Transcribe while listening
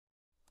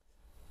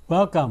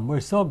Welcome.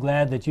 We're so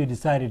glad that you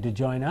decided to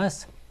join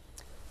us.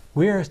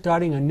 We are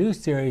starting a new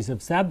series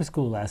of Sabbath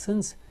School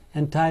lessons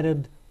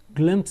entitled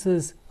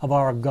Glimpses of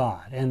Our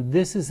God. And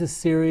this is a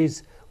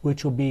series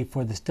which will be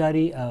for the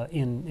study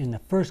in the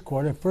first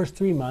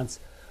 3 months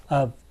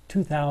of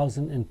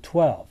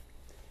 2012.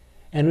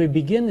 And we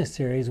begin this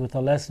series with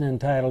a lesson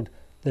entitled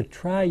The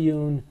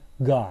Triune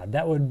God.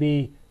 That would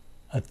be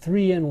a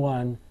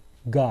three-in-one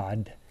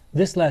God.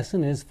 This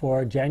lesson is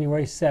for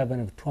January 7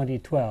 of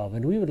 2012,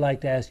 and we would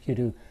like to ask you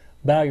to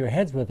bow your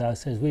heads with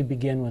us as we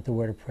begin with the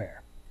word of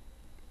prayer.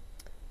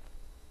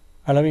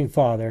 Our loving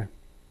Father,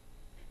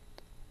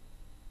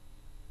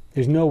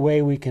 there's no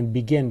way we can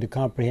begin to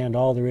comprehend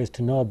all there is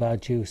to know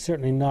about you,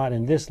 certainly not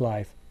in this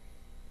life,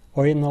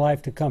 or in the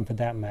life to come for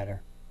that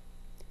matter.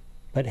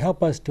 But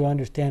help us to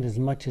understand as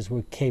much as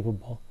we're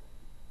capable,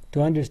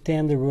 to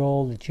understand the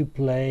role that you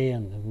play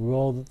and the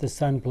role that the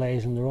Son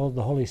plays and the role that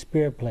the Holy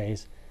Spirit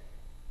plays.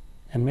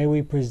 And may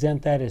we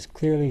present that as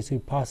clearly as we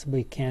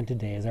possibly can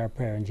today, is our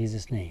prayer in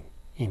Jesus' name.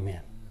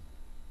 Amen.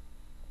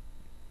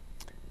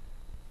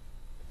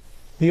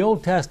 The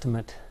Old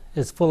Testament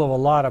is full of a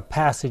lot of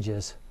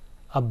passages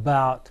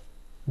about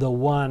the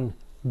one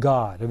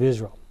God of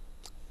Israel.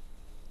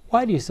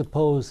 Why do you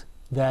suppose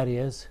that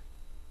is?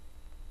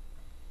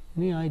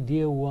 Any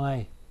idea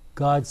why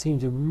God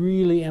seems to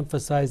really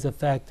emphasize the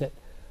fact that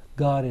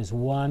God is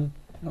one?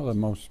 Well,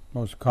 the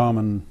most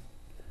common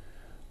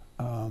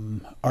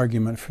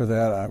argument for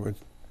that, I would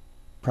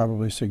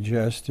probably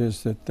suggest,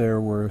 is that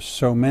there were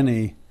so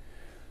many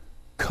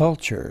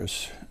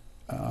cultures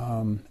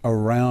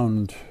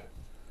around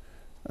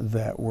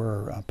that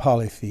were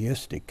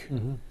polytheistic,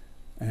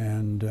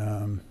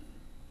 and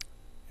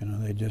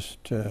they just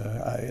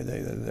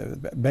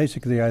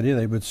basically the idea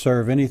they would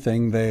serve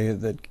anything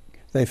that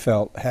they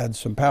felt had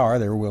some power.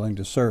 They were willing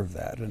to serve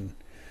that, and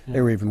they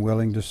were even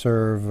willing to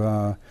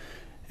serve,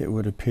 it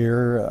would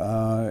appear,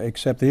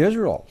 except the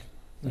Israel,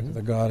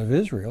 the God of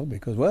Israel,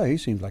 because, well, he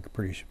seems like a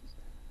pretty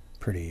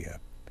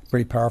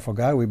powerful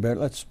guy. We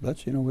better let's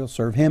we'll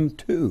serve him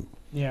too.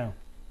 Yeah.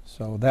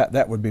 So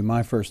that would be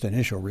my first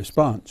initial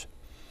response.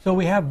 So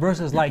we have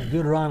verses like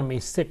Deuteronomy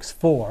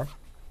 6:4.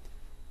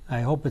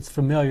 I hope it's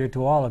familiar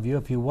to all of you.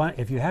 If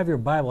you have your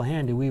Bible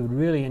handy, we would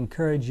really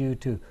encourage you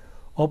to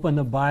open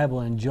the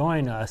Bible and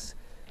join us.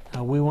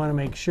 We want to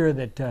make sure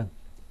that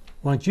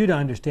want you to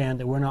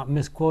understand that we're not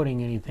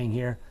misquoting anything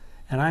here.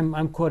 And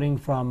I'm quoting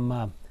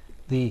from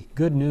the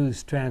Good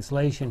News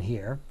translation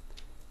here.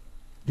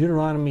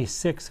 Deuteronomy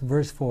 6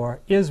 verse 4,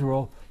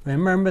 Israel,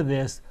 remember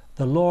this,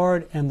 the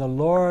Lord and the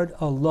Lord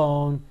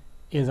alone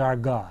is our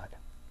God.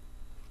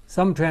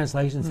 Some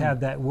translations have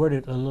that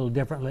worded a little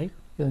differently.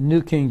 The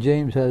New King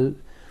James has,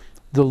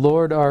 the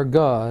Lord our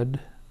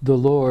God, the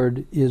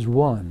Lord is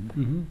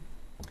one.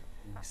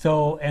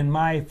 So, and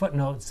my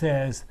footnote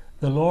says,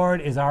 the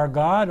Lord is our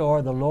God,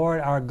 or the Lord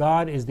our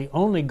God is the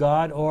only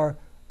God, or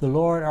the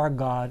Lord our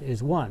God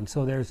is one.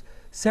 So there's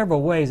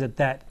several ways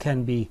that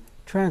can be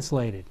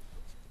translated.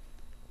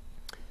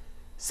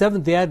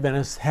 Seventh-day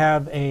Adventists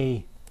have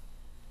a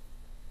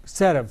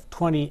set of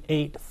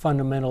 28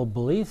 fundamental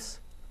beliefs,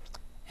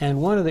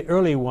 and one of the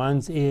early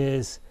ones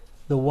is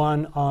the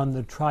one on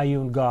the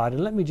Triune God.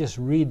 And let me just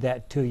read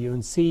that to you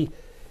and see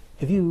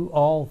if you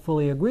all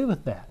fully agree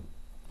with that.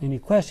 Any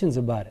questions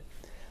about it?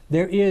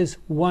 There is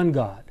one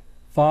God,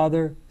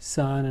 Father,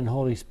 Son, and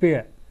Holy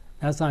Spirit.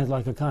 That sounds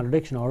like a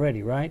contradiction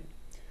already, right?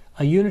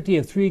 A unity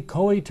of three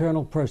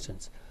co-eternal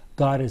persons.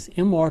 God is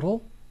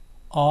immortal,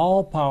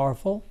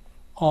 all-powerful,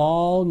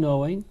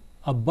 all-knowing,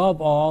 above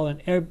all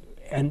and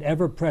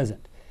ever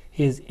present.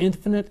 He is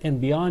infinite and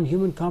beyond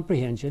human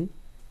comprehension,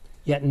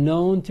 yet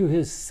known through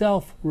his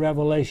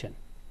self-revelation.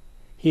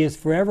 He is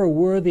forever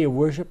worthy of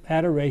worship,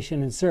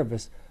 adoration, and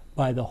service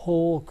by the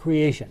whole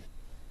creation.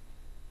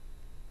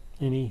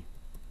 Any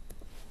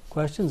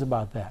questions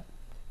about that?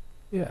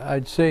 Yeah,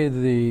 I'd say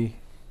the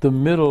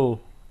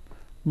middle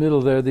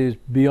there, these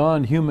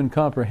beyond human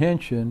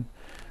comprehension,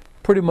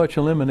 pretty much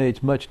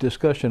eliminates much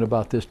discussion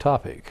about this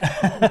topic.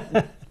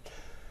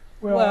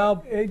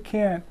 Well, it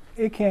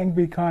can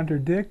be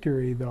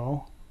contradictory,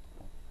 though.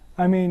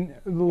 I mean,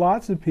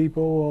 lots of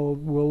people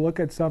will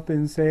look at something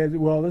and say,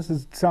 well,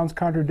 sounds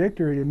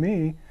contradictory to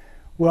me.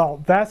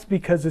 Well, that's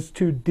because it's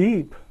too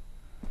deep.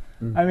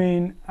 I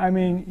mean,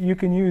 you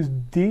can use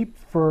deep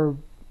for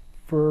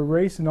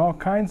erasing all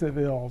kinds of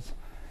ills,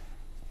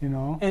 you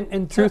know.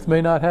 And truth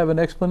may not have an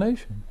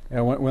explanation.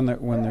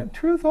 Yeah,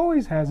 truth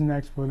always has an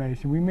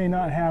explanation. We may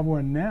not have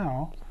one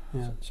now.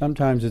 Yeah.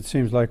 Sometimes it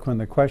seems like when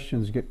the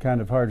questions get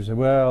kind of hard to say,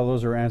 well,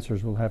 those are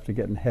answers we'll have to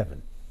get in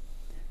heaven.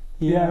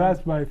 Yeah,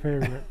 that's my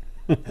favorite.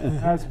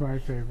 That's my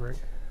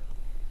favorite.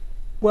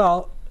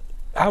 Well,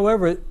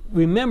 however,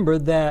 remember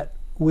that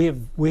we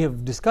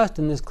have discussed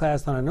in this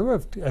class on a number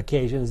of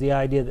occasions the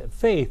idea that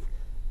faith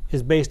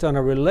is based on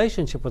a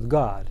relationship with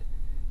God.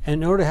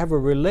 And in order to have a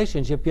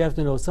relationship, you have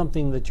to know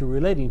something that you're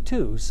relating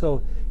to.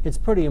 So it's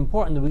pretty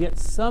important that we get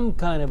some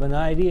kind of an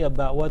idea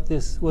about what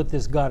this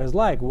God is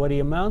like, what he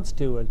amounts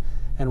to,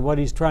 and what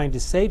he's trying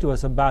to say to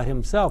us about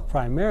himself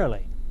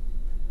primarily.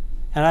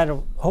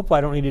 and hope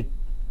I don't need to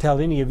tell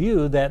any of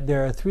you that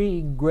there are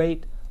three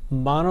great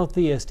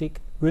monotheistic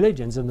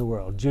religions in the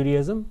world: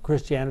 Judaism,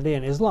 Christianity,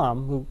 and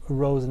Islam, who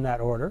arose in that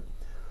order,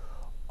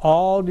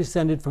 all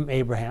descended from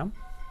Abraham.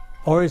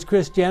 Or is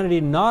Christianity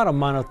not a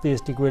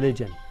monotheistic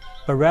religion,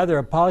 but rather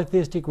a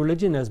polytheistic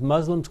religion, as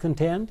Muslims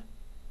contend?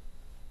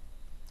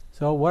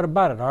 So what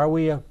about it? Are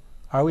we a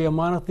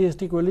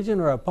monotheistic religion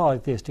or a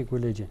polytheistic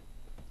religion?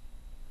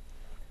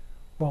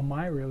 Well,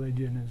 my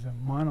religion is a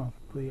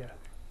monotheistic.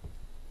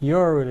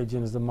 Your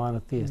religion is a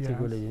monotheistic Yes,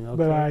 religion.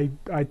 Okay.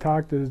 but I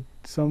talked to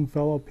some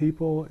fellow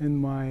people in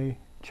my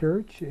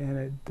church, and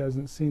it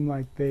doesn't seem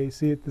like they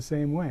see it the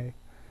same way.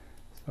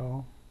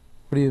 So,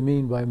 What do you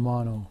mean by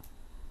mono?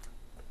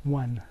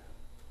 one.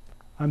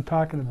 I'm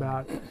talking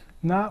about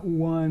not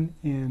one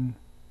in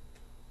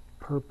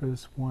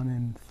purpose, one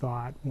in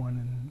thought,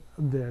 one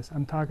in this.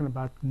 I'm talking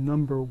about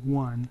number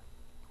one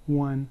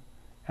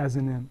as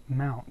an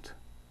amount.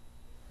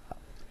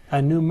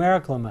 A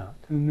numerical amount.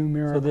 A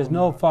numerical So there's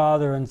no amount.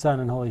 Father and Son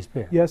and Holy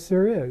Spirit. Yes,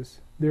 there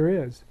is. There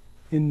is.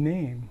 In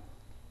name.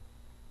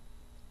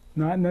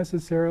 Not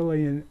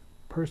necessarily in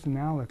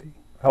personality.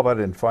 How about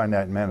in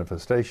finite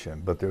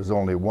manifestation? But there's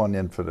only one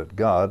infinite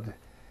God,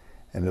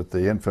 and if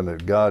the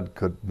infinite God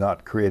could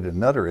not create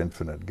another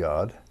infinite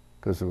God,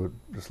 because it would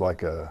just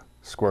like a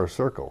square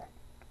circle.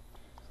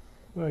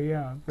 Well,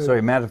 yeah. So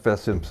he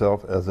manifests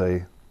himself as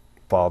a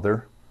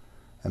Father,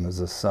 and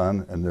as a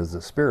Son, and as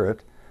a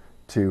Spirit,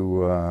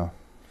 to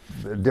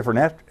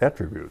different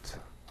attributes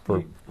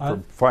for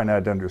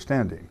finite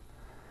understanding.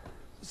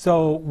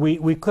 So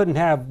we couldn't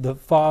have the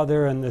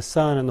Father and the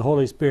Son and the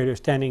Holy Spirit are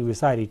standing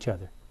beside each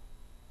other.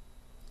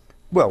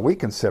 Well, we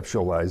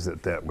conceptualize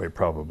it that way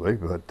probably,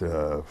 but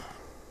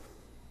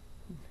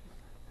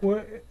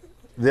Well,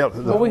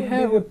 Well, we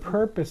have the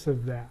purpose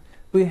of that.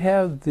 We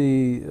have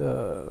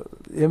the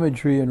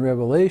imagery in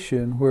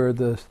Revelation where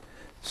the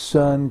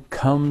Son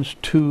comes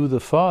to the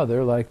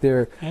Father, like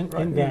they're And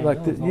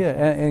like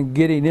and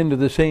getting into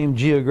the same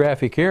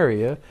geographic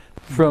area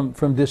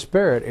from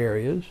disparate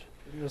areas.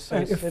 You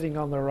say sitting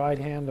on the right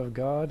hand of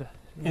God.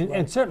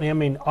 And certainly, I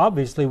mean,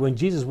 obviously, when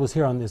Jesus was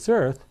here on this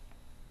earth,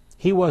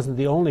 he wasn't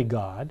the only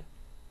God.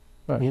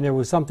 Right. I mean, there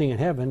was something in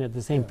heaven at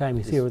the same time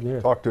he's here on the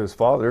earth. talk to his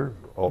Father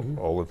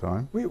all the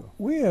time.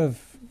 We have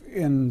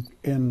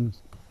in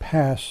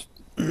past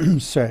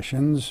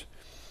sessions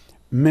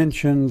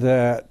mentioned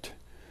that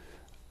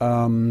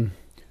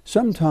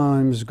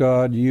sometimes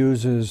God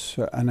uses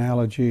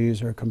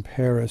analogies or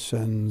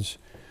comparisons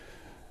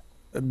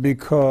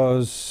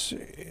because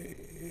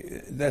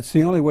that's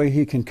the only way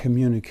he can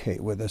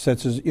communicate with us.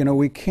 That's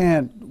we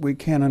can't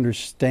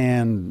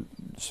understand,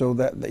 so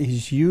that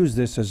he's used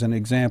this as an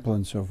example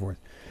and so forth.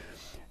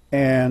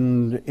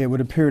 And it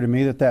would appear to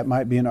me that that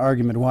might be an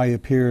argument why he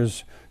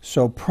appears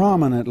so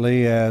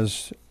prominently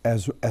as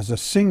a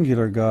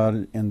singular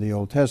God in the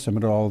Old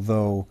Testament,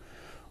 although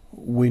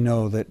we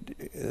know that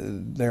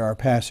there are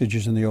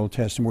passages in the Old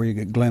Testament where you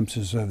get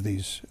glimpses of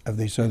these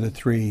other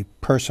three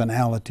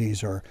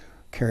personalities or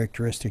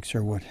characteristics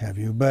or what have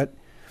you. But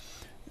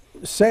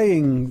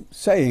saying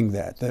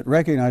that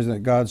recognizing that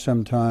God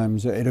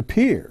sometimes, it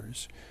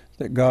appears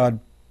that God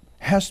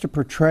has to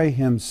portray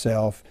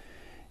himself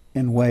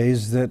in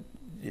ways that,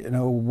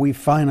 we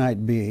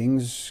finite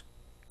beings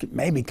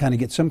maybe kind of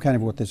get some kind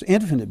of what this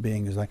infinite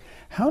being is like.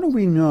 How do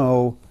we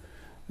know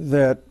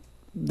that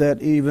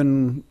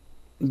even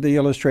the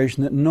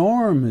illustration that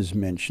Norm has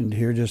mentioned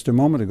here just a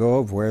moment ago,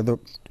 of where the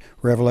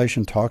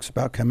Revelation talks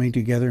about coming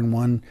together in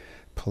one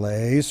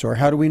place, or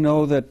how do we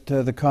know that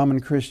the common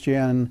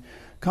Christian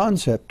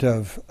concept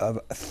of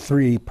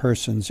three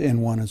persons in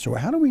one, and so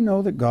how do we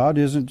know that God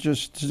isn't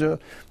just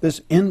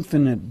this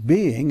infinite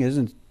being,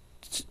 isn't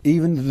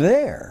even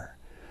there,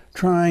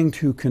 trying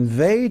to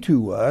convey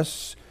to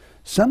us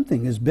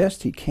something as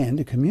best he can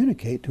to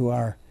communicate to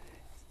our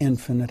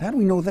infinite? How do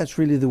we know that's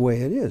really the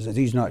way it is, that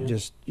he's not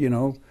just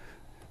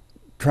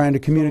trying to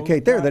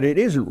communicate that it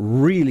isn't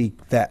really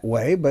that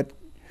way? But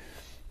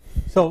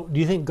So do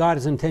you think God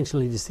is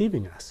intentionally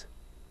deceiving us?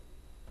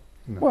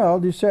 No. Well,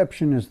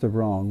 deception is the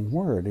wrong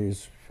word.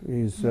 He's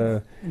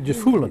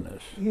Just fooling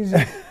us. He's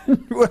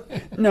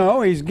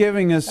no, he's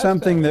giving us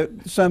something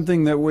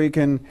that we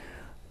can,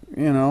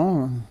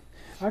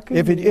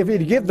 if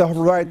he'd give the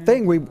right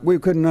thing, we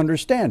couldn't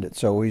understand it.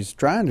 So he's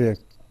trying to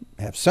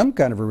have some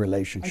kind of a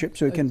relationship,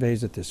 so he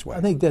conveys it this way.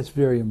 I think that's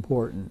very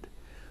important.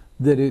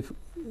 That if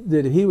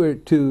he were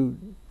to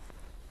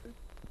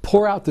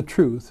pour out the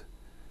truth,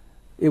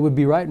 it would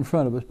be right in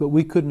front of us, but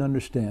we couldn't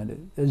understand it,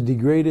 as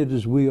degraded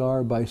as we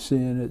are by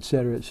sin,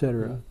 etc.,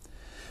 etc. Mm-hmm.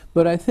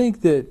 But I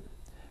think that,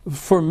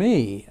 for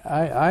me,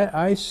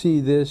 I see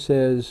this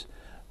as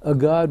a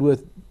God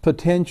with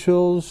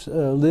potentials,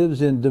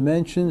 lives in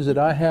dimensions that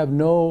I have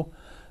no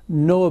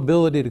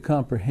ability to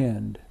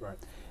comprehend. Right.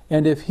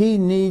 And if he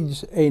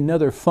needs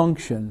another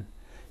function,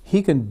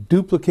 he can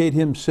duplicate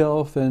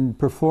himself and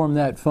perform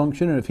that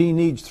function. And if he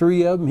needs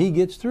three of them, he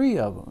gets three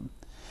of them.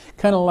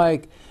 Kind of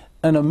like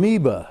an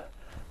amoeba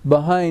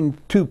behind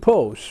two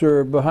posts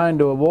or behind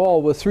a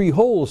wall with three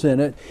holes in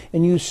it,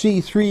 and you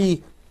see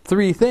three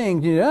three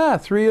things.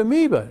 Three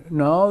amoeba.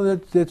 No,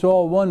 it's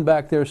all one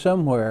back there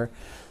somewhere.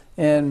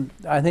 And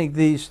I think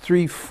these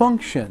three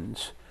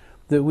functions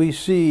that we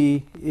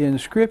see in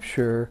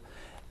Scripture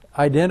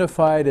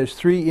identified as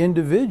three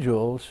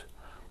individuals,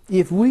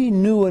 if we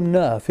knew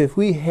enough, if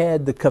we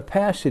had the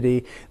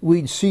capacity,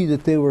 we'd see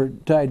that they were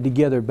tied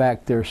together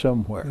back there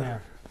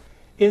somewhere.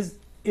 Yeah.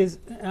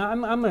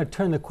 I'm going to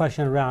turn the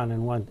question around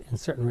in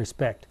certain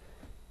respect.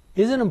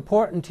 Is it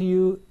important to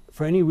you,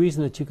 for any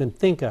reason that you can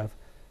think of,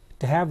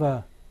 to have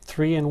a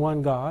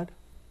three-in-one God?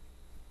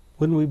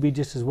 Wouldn't we be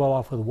just as well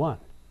off with one?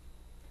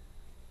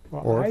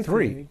 Well, Or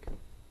three.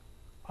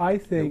 I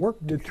think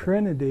the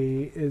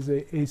Trinity is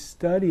a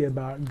study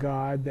about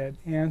God that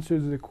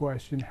answers the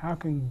question, how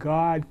can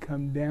God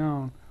come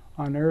down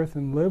on earth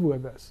and live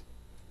with us?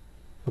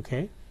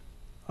 Okay.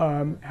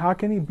 How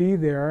can he be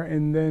there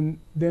and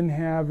then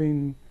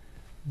having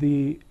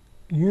the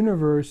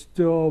universe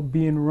still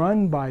being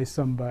run by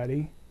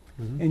somebody,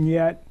 and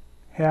yet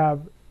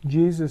have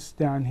Jesus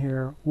down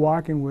here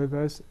walking with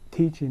us,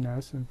 teaching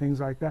us, and things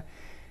like that?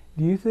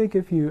 Do you think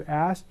if you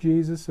asked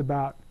Jesus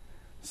about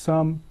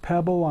some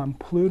pebble on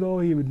Pluto,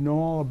 he would know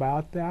all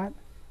about that?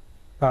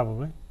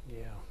 Probably.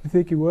 Yeah. You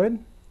think he would?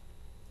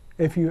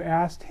 If you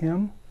asked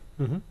him?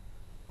 Mm-hmm.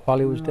 While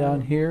he was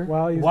down here?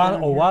 While he was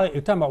down here?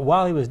 You're talking about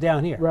while he was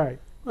down here? Right.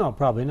 No,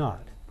 probably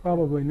not.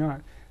 Probably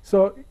not.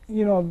 So,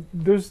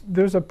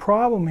 there's a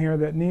problem here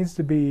that needs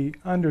to be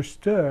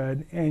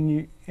understood,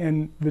 and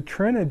the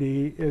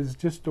Trinity is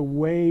just a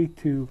way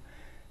to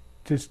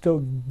still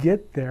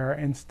get there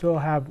and still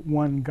have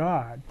one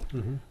God.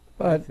 Mm-hmm.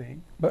 I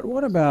think. But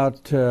what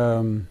about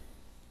and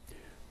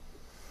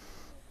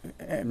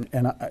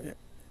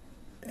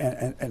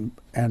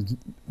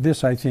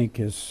this, I think,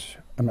 is,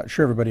 I'm not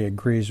sure everybody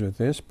agrees with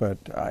this, but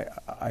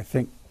I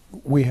think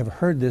we have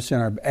heard this,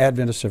 and our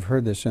Adventists have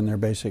heard this in their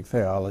basic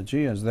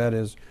theology,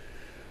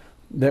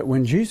 that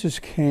when Jesus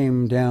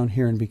came down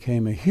here and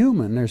became a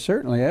human, there's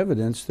certainly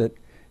evidence that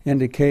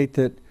indicate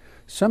that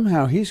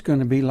somehow he's going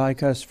to be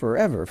like us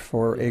forever.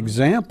 For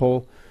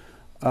example,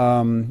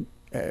 when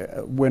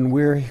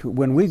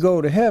we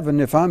go to heaven,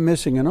 if I'm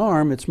missing an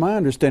arm, it's my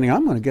understanding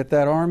I'm going to get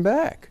that arm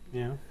back.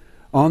 Yeah.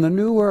 On the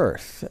new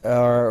earth,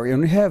 or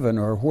in heaven,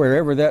 or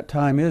wherever that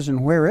time is,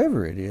 and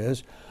wherever it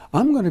is,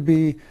 I'm going to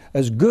be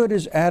as good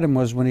as Adam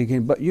was when he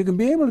came. But you can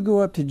be able to go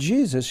up to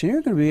Jesus, and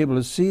you're going to be able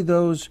to see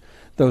those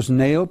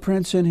nail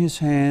prints in his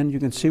hand. You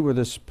can see where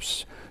the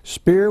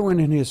spear went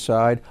in his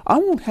side. I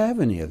won't have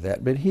any of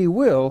that, but he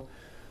will.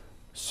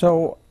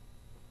 So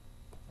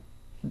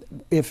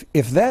if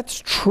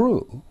that's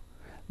true,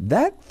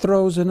 that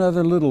throws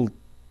another little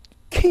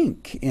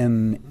kink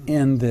in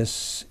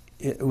this.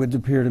 It would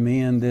appear to me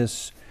in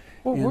this.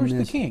 Well, where's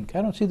the kink?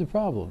 I don't see the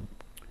problem.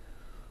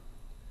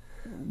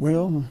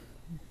 Well,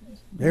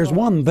 there's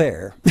one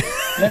there.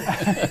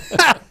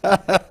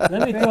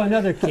 Let me throw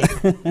another kink.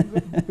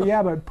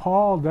 Yeah, but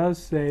Paul does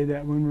say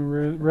that when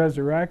we're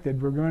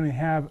resurrected, we're going to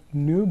have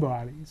new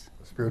bodies.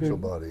 A spiritual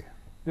body.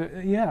 They're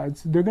going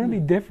to be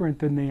different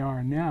than they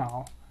are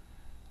now.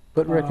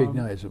 But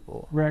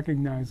recognizable.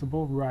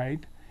 Recognizable,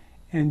 right.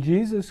 And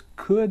Jesus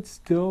could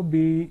still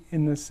be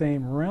in the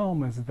same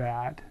realm as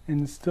that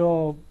and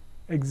still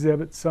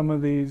exhibit some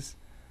of these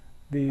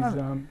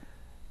What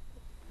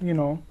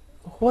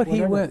whatever.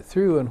 he went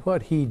through and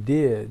what he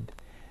did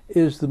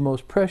is the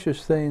most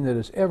precious thing that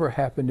has ever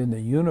happened in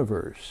the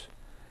universe.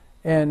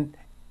 And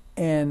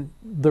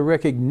the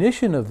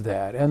recognition of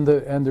that and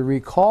the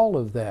recall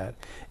of that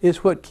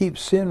is what keeps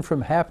sin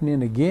from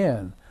happening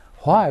again.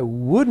 Why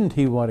wouldn't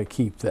he want to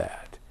keep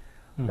that?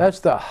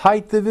 That's the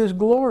height of his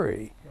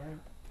glory.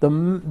 The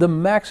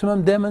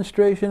maximum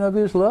demonstration of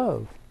his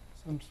love.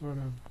 Some sort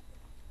of...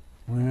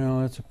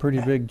 Well, it's a pretty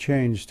big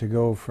change to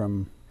go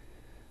from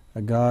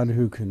a God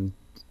who can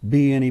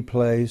be any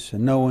place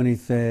and know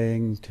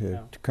anything to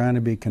kind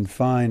of be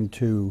confined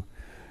to,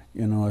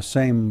 a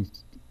same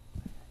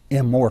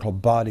immortal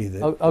body.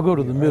 That I'll go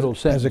to the middle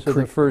sentence of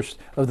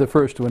the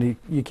first one.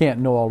 You can't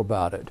know all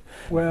about it.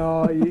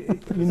 Well, you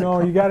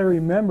got to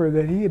remember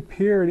that he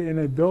appeared in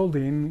a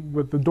building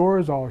with the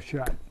doors all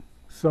shut.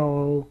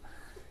 So...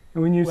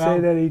 And when you say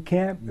that he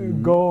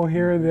can't go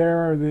here,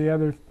 there, or the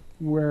other,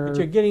 where... But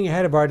you're getting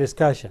ahead of our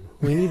discussion.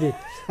 We need to...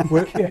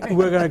 We're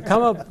going to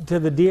come up to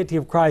the deity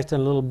of Christ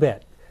in a little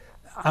bit.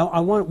 I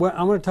want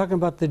to talk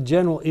about the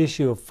general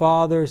issue of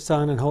Father,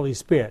 Son, and Holy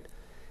Spirit.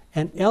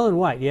 And Ellen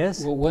White,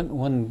 yes? Well,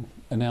 one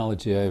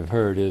analogy I've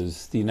heard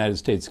is the United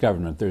States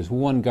government. There's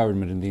one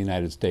government in the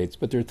United States,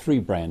 but there are three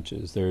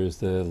branches. There's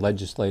the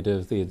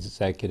legislative, the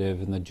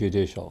executive, and the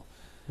judicial.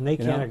 And they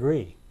can't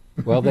agree.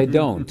 Well, they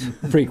don't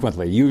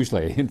frequently.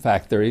 Usually, in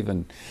fact, they're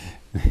even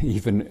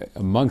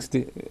amongst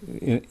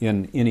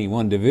in any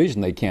one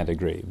division they can't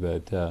agree.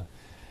 But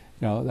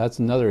that's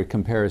another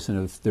comparison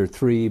of they're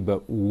three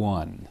but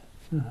one.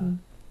 Mm-hmm.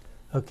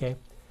 Okay.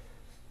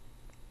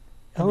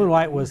 Ellen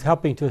White was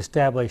helping to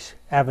establish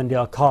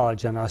Avondale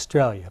College in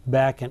Australia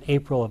back in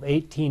April of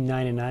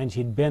 1899.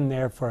 She'd been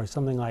there for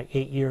something like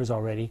 8 years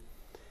already,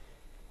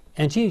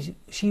 and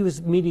she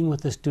was meeting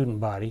with the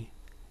student body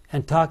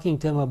and talking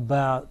to them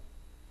about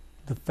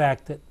the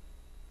fact that,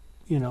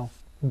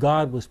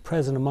 God was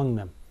present among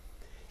them.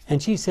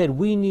 And she said,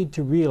 we need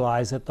to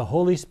realize that the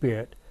Holy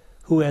Spirit,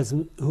 who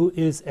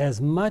is as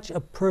much a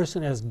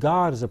person as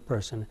God is a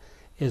person,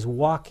 is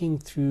walking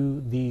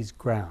through these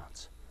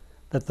grounds.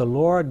 That the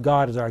Lord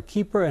God is our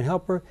keeper and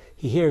helper.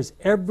 He hears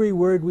every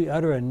word we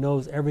utter and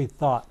knows every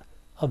thought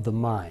of the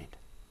mind.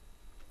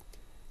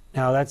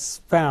 Now that's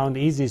found,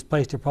 the easiest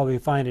place to probably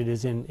find it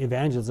is in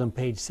Evangelism,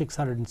 page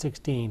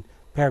 616,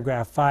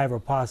 paragraph 5, or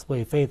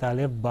possibly Faith I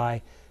Live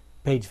By,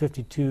 page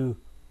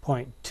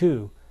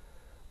 52.2.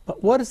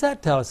 But what does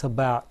that tell us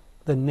about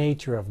the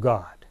nature of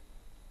God?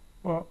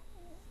 Well,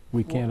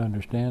 we can't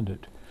understand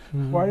it.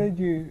 Mm-hmm.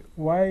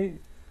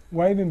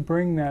 Why even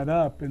bring that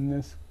up in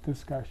this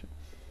discussion?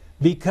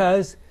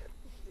 Because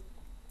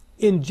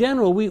in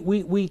general,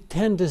 we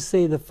tend to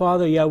say the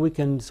Father, yeah, we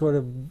can sort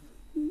of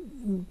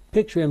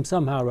picture him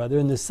somehow or other.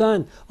 And the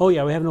Son, oh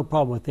yeah, we have no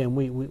problem with him.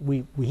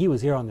 He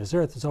was here on this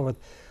earth and so forth.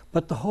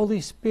 But the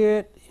Holy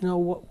Spirit,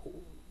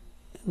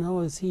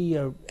 is he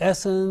a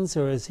essence,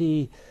 or is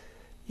he,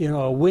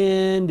 a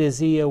wind? Is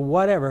he a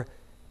whatever?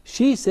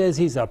 She says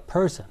he's a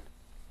person,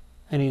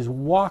 and he's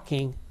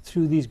walking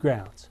through these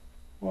grounds.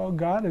 Well,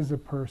 God is a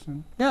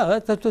person. Yeah,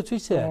 that's what she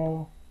said.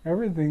 So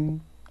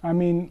everything,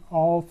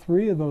 all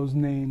three of those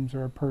names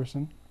are a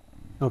person.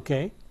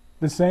 Okay.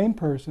 The same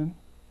person.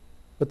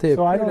 But they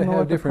so I appear don't to know have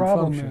what the different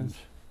problem functions.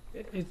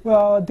 is.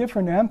 Well, a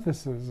different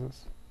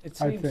emphasis. It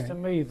seems to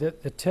me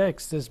that the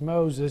text is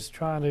Moses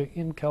trying to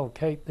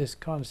inculcate this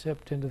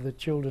concept into the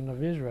children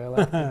of Israel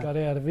after they got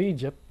out of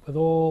Egypt with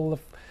all the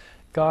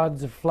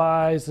gods of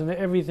flies and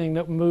everything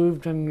that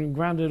moved and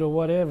grunted or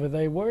whatever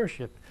they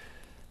worshipped.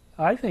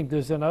 I think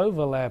there's an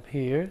overlap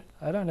here.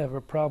 I don't have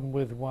a problem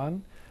with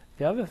one.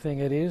 The other thing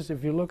it is,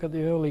 if you look at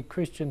the early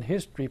Christian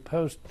history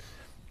post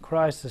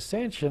Christ's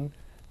ascension,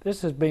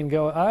 this has been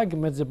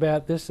arguments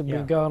about this have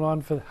been going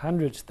on for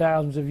hundreds,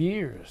 thousands of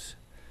years.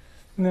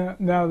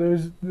 Now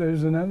there's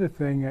another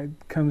thing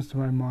that comes to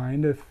my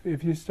mind.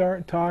 If you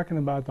start talking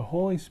about the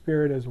Holy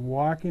Spirit as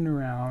walking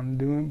around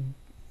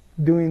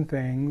doing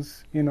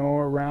things,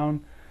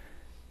 around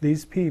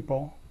these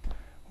people,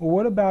 well,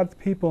 what about the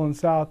people in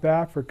South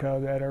Africa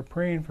that are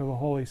praying for the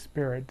Holy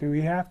Spirit?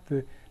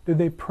 Do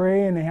they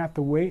pray and they have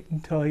to wait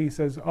until he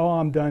says, "Oh,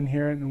 I'm done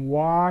here," and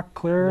walk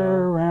clear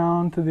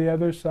around to the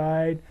other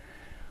side?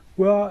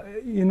 Well,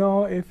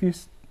 if you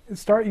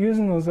start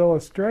using those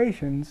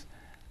illustrations,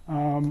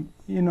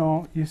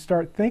 you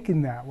start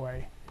thinking that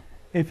way.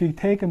 If you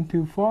take them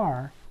too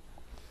far.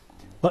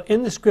 Well,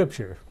 in the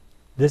Scripture,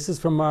 this is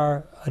from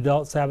our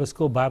Adult Sabbath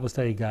School Bible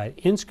Study Guide.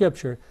 In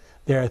Scripture,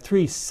 there are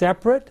three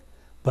separate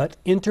but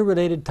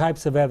interrelated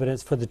types of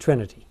evidence for the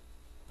Trinity.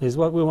 This is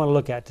what we want to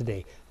look at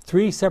today.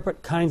 Three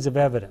separate kinds of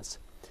evidence.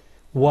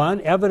 One,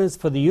 evidence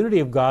for the unity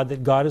of God,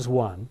 that God is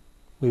one.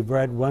 We've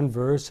read one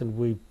verse and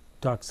we've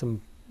talked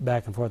some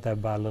back and forth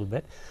about a little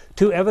bit.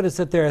 Two, evidence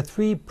that there are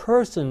three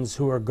persons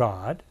who are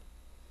God.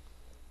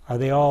 Are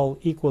they all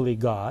equally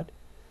God?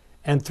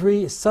 And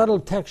three, subtle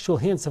textual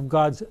hints of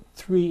God's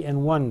three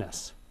and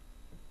oneness.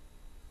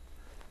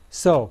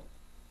 So,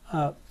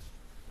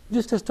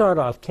 just to start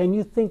off, can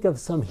you think of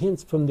some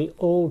hints from the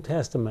Old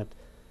Testament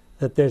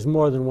that there's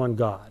more than one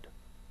God?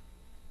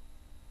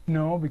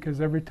 No,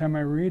 because every time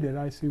I read it,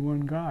 I see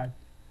one God.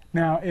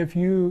 Now, if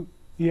you're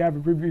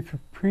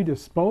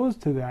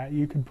predisposed to that,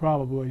 you could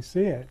probably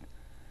see it.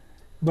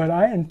 But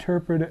I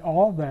interpret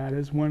all that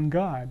as one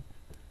God.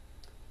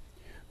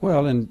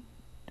 Well, in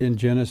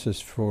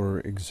Genesis, for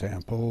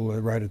example,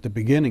 right at the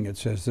beginning, it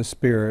says the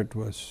Spirit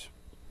was...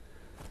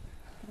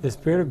 The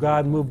Spirit of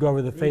God moved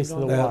over the face of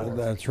the water.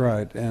 That's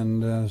right.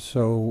 And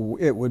so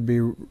it would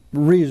be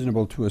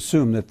reasonable to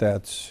assume that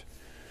that's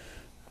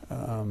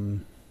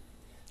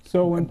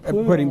so when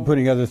Pluto,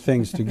 putting other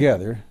things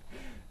together.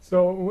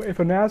 So if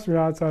an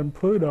astronaut's on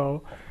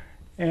Pluto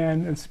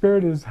and the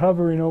Spirit is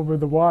hovering over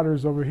the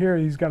waters over here,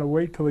 he's got to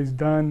wait till he's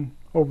done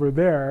over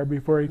there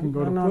before he can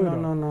go to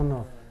Pluto.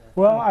 No.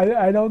 Well,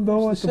 I don't know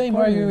what the same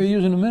way you were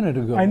using a minute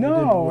ago. I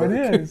know, it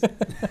is. It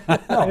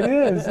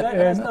is.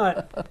 That's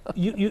not,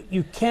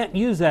 you can't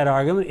use that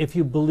argument if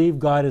you believe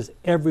God is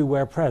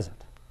everywhere present.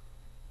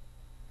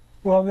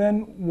 Well,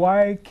 then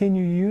why can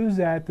you use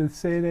that to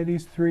say that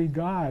he's three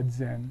gods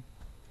then?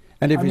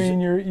 And if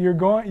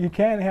you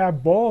can't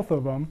have both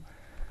of them.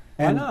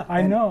 Why not?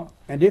 I know.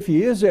 And if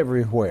he is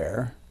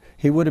everywhere,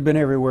 he would have been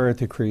everywhere at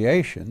the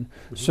creation.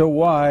 Mm-hmm. So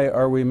why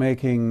are we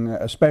making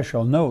a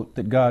special note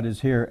that God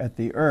is here at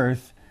the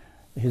earth?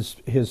 His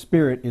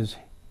Spirit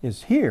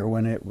is here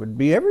when it would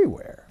be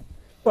everywhere.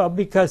 Well,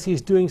 because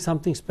he's doing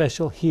something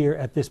special here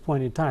at this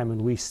point in time,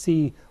 and we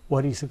see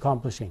what he's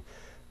accomplishing.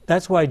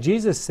 That's why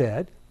Jesus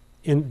said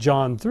in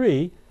John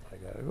 3, I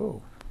gotta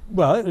go.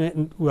 Well,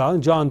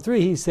 in John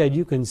 3, he said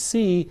you can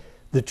see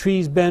the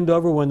trees bend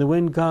over when the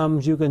wind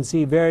comes. You can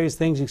see various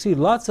things. You see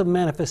lots of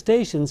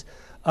manifestations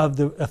of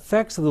the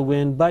effects of the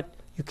wind, but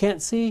you can't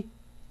see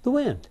the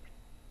wind.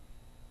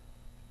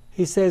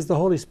 He says the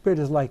Holy Spirit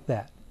is like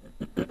that.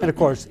 And of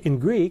course, in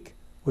Greek,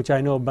 which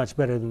I know much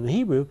better than the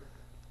Hebrew,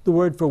 the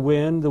word for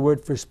wind, the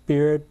word for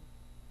spirit,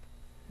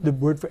 the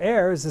word for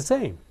air is the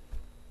same.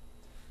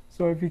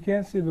 So if you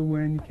can't see the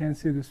wind, you can't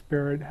see the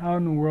Spirit, how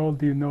in the world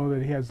do you know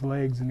that he has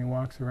legs and he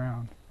walks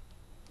around?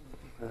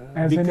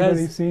 Has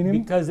anybody seen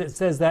him? Because it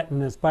says that in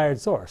an inspired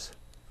source.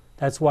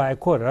 That's why I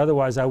quote it.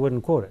 Otherwise, I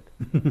wouldn't quote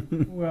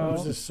it. Well,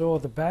 Moses saw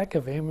the back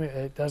of him.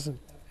 It doesn't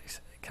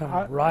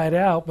come right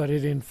out, but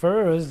it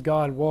infers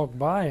God walked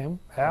by him.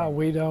 How,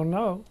 we don't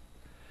know.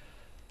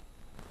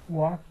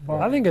 walk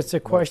by. I think it's a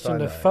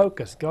question of Sinai.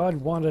 focus. God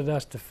wanted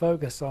us to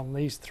focus on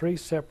these three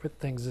separate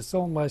things. It's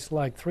almost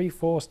like 3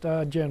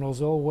 4-star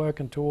generals all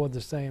working toward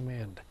the same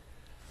end.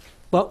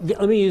 Well,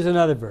 let me use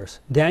another verse.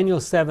 Daniel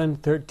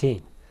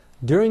 7:13.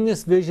 During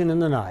this vision in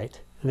the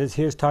night, and this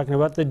here's talking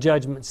about the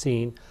judgment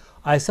scene,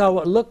 I saw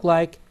what looked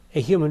like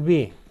a human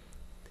being.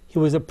 He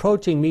was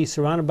approaching me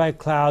surrounded by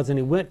clouds, and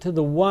he went to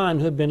the one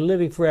who had been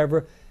living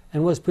forever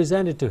and was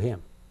presented to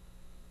him.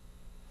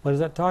 What is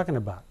that talking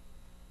about?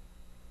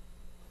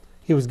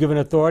 He was given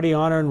authority,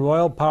 honor, and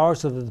royal power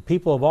so that the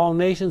people of all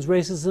nations,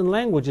 races, and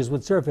languages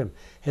would serve him.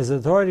 His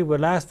authority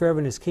would last forever,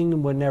 and his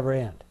kingdom would never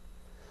end.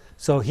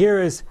 So here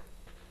is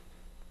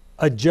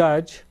a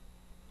judge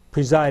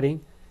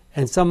presiding,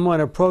 and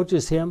someone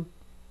approaches him.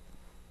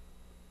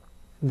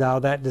 Now,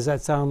 does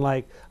that sound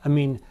like, I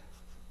mean,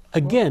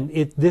 again,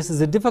 this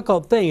is a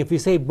difficult thing. If you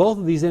say both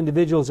of these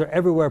individuals are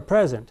everywhere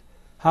present,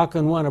 how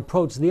can one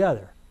approach the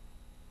other?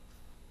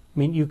 I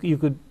mean, you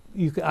could,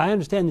 I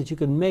understand that you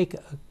could make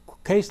a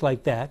case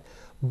like that,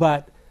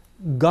 but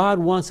God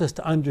wants us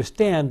to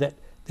understand that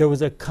there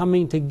was a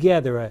coming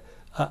together,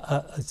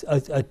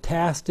 a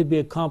task to be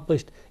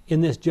accomplished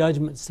in this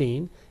judgment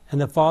scene, and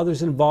the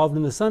Father's involved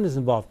and the Son is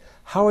involved.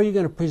 How are you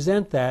going to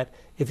present that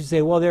if you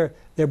say, well,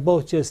 they're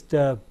both just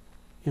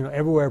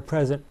everywhere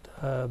present,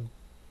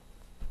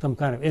 some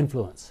kind of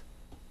influence?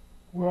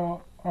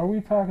 Well, are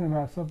we talking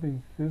about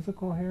something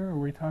physical here, or are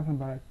we talking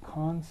about a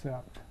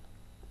concept?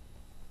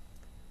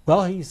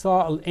 Well, he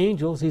saw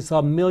angels. He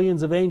saw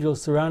millions of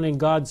angels surrounding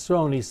God's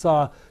throne. He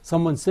saw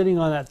someone sitting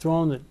on that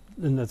throne,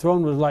 and the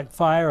throne was like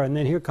fire, and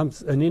then here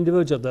comes an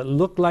individual that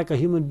looked like a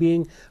human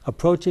being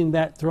approaching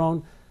that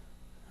throne.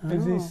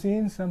 Is he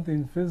seeing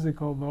something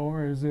physical, though,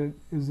 or is it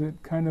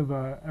kind of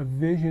a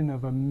vision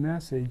of a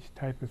message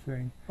type of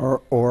thing?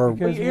 Or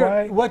Because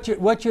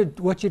what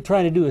you're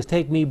trying to do is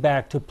take me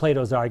back to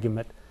Plato's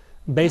argument.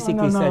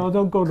 Basically no,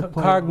 don't go to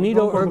Plato. Cognito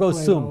Don't go to ergo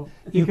Plato, sum.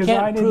 You because I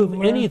can't didn't prove learn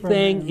from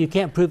anything. him. You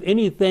can't prove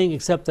anything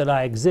except that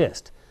I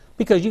exist.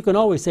 Because you can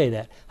always say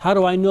that. How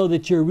do I know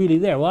that you're really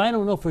there? Well, I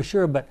don't know for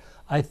sure, but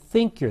I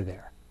think you're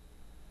there.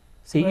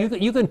 See,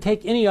 But- you can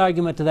take any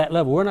argument to that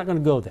level. We're not going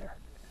to go there.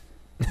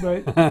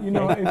 But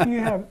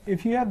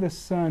if you have the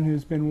Son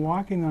who's been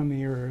walking on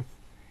the earth,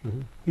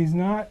 Mhm. he's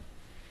not.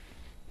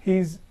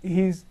 He's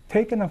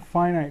taken a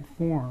finite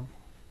form,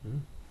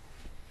 Mhm.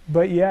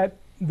 but yet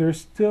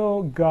there's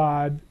still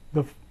God,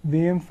 the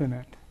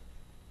infinite,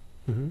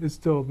 Mhm. is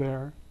still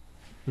there.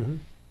 Mhm.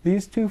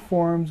 These two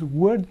forms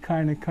would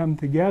kind of come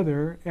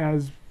together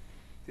as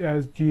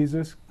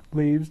Jesus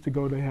leaves to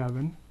go to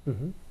heaven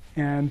Mhm.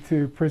 and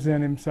to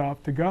present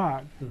himself to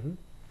God. Mhm.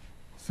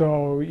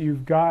 So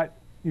you've got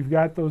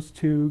those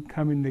two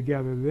coming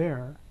together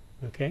there.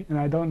 Okay. And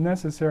I don't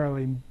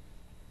necessarily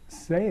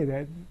say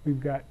that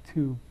we've got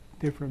two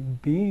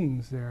different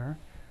beings there.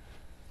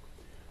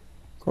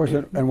 Of course,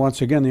 and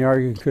once again, the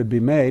argument could be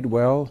made,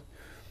 well,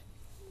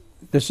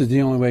 this is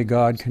the only way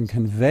God can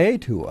convey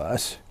to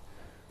us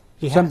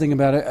something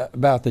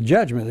about the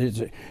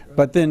judgment.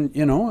 But then,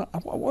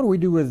 what do we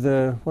do with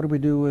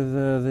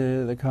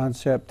the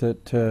concept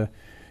that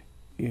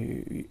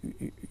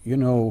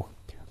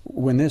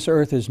when this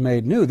earth is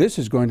made new, this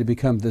is going to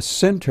become the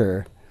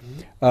center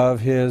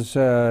of his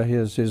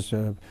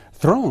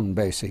throne,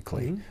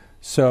 basically. Mhm.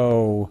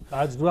 So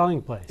God's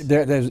dwelling place.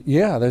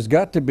 there's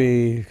got to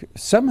be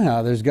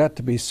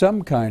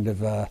some kind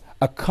of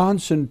a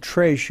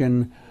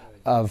concentration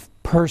of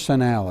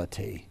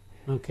personality.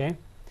 Okay.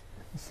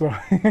 So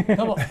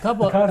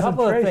Couple of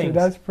concentration, things.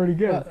 that's pretty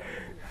good.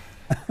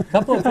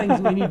 Couple of things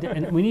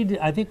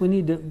I think we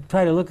need to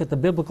try to look at the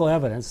biblical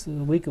evidence.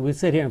 We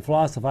sit here and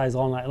philosophize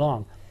all night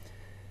long.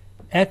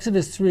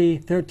 Exodus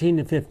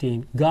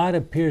 3:13-15, God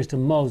appears to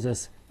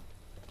Moses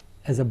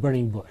as a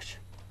burning bush.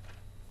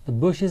 The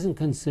bush isn't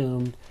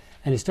consumed,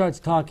 and he starts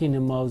talking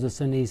to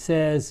Moses, and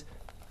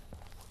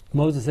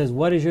Moses says,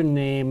 "What is your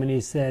name?" And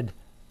he said,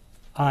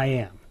 "I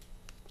am.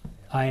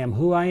 I am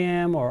who I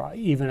am," or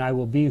even "I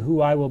will be who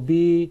I will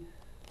be."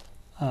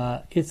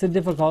 It's a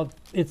difficult,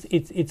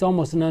 it's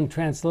almost an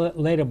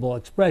untranslatable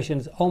expression.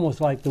 It's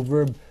almost like the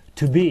verb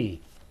to be,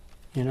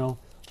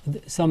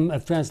 Some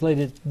have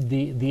translated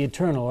the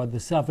eternal or the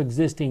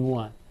self-existing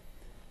one.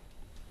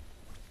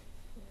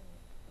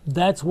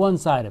 That's one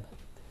side of it.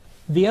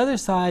 The other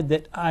side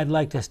that I'd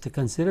like us to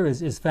consider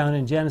is found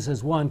in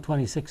Genesis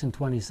 1:26 and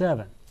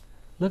 27.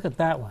 Look at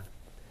that one.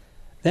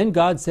 Then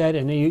God said,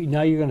 and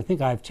now you're going to think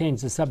I've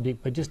changed the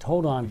subject, but just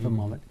hold on for a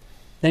moment.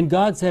 Then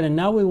God said, "And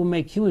now we will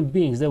make human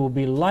beings that will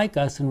be like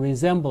us and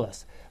resemble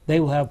us. They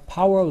will have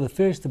power over the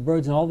fish, the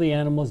birds, and all the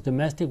animals,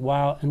 domestic,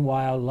 wild,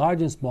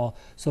 large and small.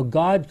 So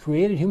God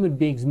created human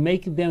beings,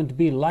 making them to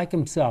be like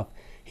himself.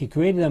 He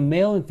created them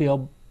male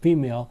and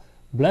female,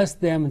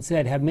 blessed them, and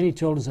said, have many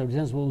children, so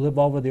descendants will live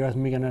over the earth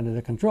and be under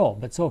their control.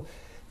 But so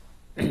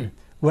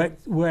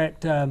we're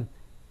at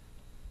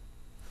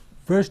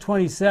verse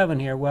 27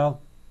 here.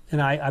 Well,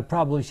 and I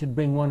probably should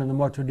bring one of the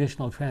more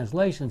traditional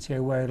translations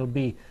here where it'll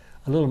be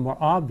a little more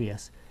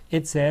obvious.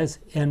 It says,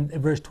 in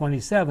verse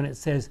 27, it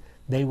says,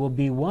 they will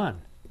be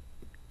one.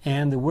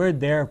 And the word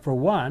there for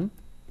one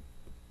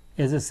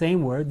is the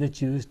same word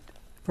that's used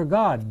for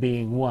God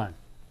being one.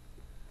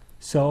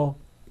 So,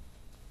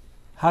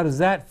 how does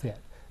that fit?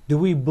 Do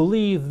we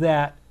believe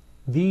that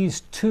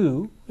these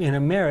two, in a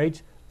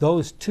marriage,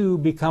 those two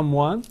become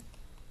one?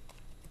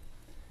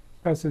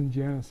 That's in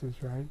Genesis,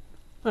 right?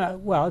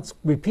 Well, it's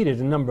repeated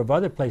in a number of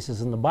other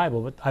places in the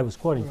Bible, but I was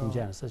quoting from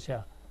Genesis,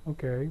 yeah.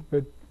 Okay,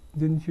 but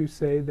didn't you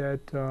say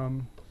that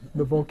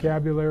the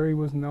vocabulary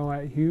was not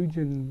that huge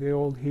in the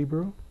old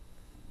Hebrew?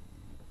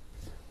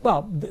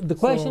 Well, the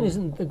question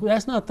isn't,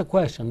 that's not the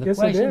question. The yes,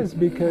 question, it is,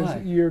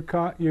 because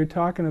you're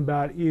talking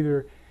about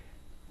either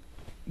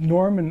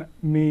Norm and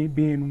me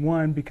being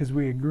one because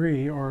we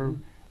agree, or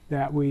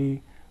that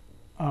we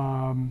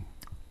both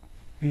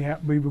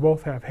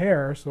have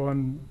hair, so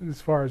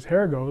as far as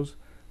hair goes,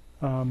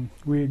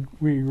 we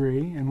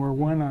agree, and we're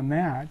one on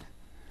that.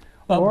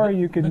 Or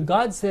you could.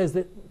 God says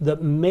that the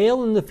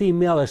male and the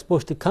female are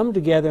supposed to come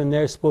together, and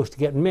they're supposed to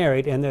get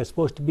married, and they're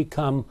supposed to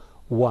become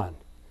one.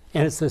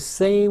 And it's the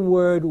same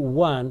word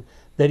 "one"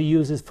 that he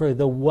uses for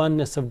the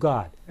oneness of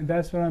God. And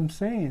that's what I'm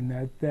saying.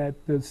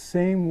 That the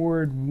same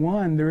word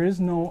 "one," there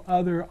is no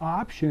other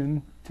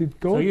option to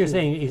go. So you're to.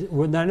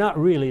 saying they're not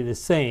really the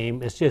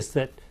same. It's just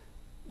that.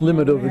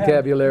 Limit of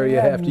vocabulary, you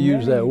have to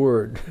use that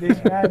word. They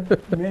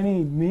had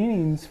many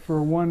meanings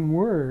for one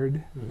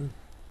word,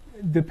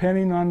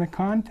 depending on the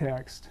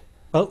context.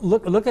 Well,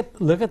 look at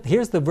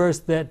here's the verse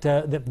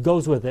that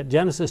goes with it.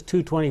 Genesis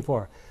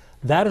 2:24.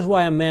 That is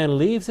why a man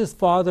leaves his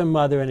father and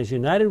mother and is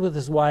united with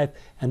his wife,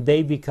 and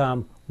they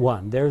become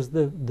one. There's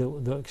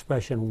the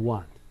expression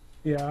 "one."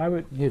 Yeah, I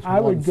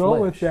would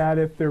go with that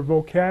if their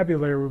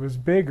vocabulary was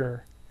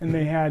bigger and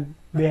they had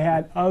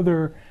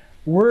other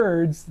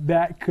words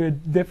that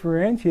could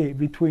differentiate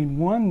between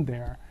one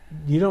there.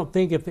 You don't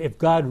think if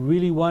God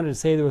really wanted to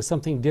say there was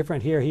something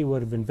different here, he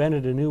would have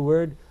invented a new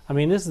word? I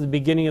mean, this is the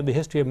beginning of the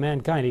history of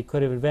mankind. He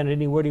could have invented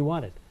any word he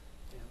wanted.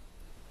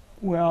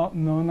 Well,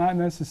 no, not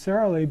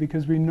necessarily,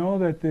 because we know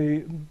that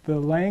the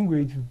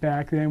language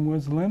back then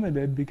was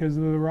limited because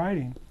of the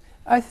writing.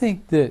 I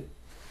think that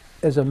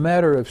as a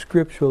matter of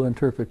scriptural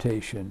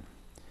interpretation,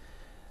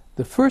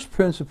 the first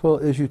principle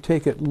is you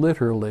take it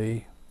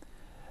literally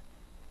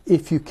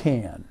if you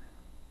can.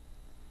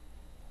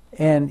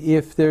 And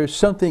if there's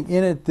something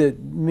in it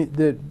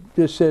that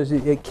just says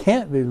it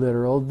can't be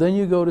literal, then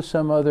you go to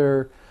some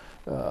other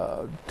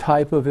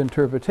type of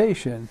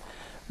interpretation.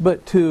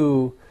 But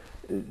to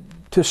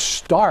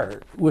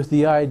start with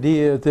the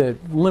idea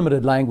that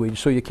limited language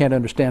so you can't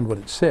understand what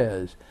it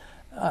says,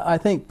 I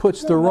think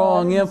puts the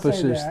wrong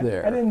emphasis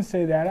there. I didn't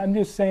say that. I'm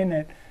just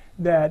saying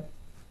that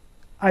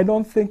I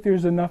don't think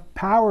there's enough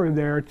power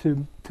there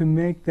to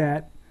make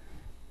that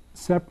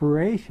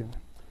separation.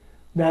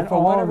 That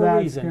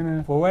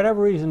for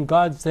whatever reason,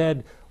 God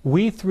said,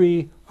 we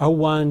three are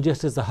one,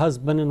 just as the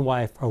husband and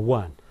wife are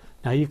one.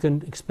 Now you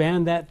can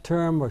expand that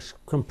term or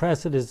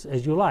compress it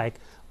as you like,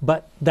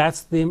 but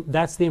that's the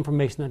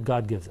information that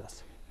God gives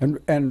us.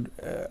 And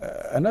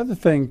another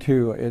thing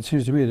it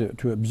seems to me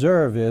to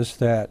observe is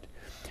that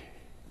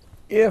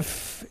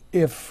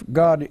if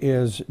God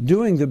is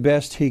doing the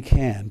best he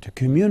can to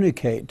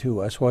communicate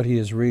to us what he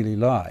is really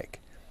like,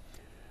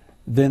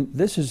 then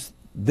this is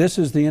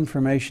the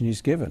information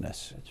he's given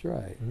us. That's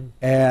right. Mm-hmm.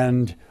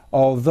 And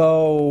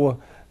although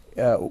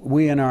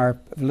we in our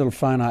little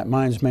finite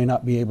minds may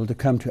not be able to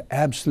come to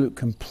absolute,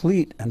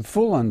 complete, and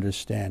full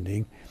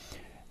understanding,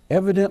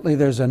 evidently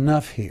there's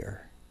enough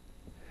here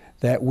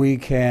that we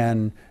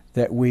can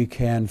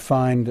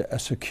find a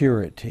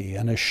security,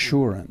 an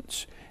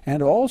assurance.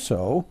 And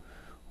also,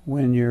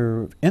 when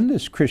you're in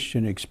this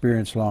Christian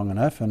experience long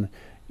enough, and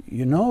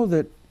you know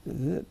that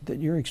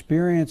your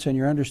experience and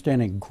your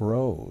understanding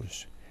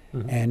grows,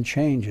 mm-hmm. and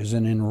changes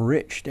and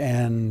enriched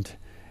and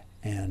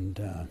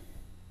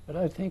but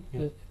I think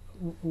that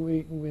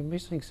we're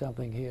missing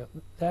something here.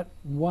 That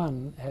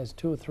one has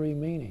two or three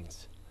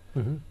meanings.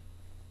 Mm-hmm.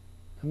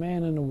 A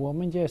man and a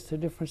woman, yes, they're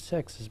different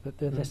sexes, but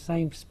they're the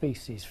same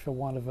species, for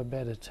want of a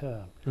better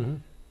term. Mm-hmm.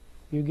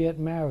 You get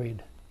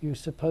married, you're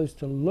supposed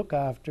to look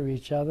after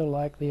each other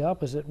like the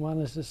opposite one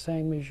is the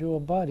same as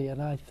your body,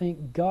 and I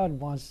think God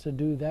wants to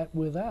do that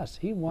with us.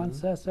 He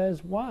wants us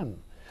as one.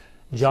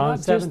 John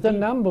It's not just the 17.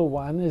 number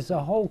one. There's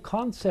a whole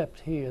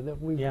concept here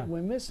that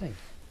we're missing.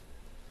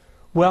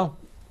 Well,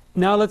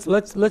 now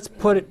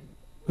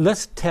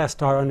let's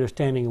test our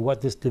understanding of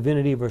what this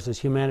divinity versus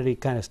humanity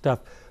kind of stuff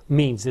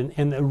means.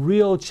 And the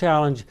real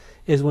challenge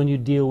is when you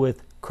deal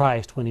with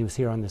Christ when he was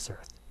here on this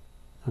earth.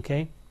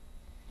 Okay?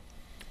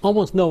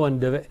 Almost no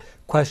one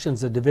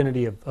questions the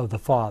divinity of the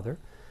Father.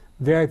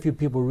 Very few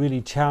people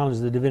really challenge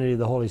the divinity of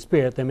the Holy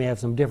Spirit. They may have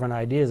some different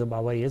ideas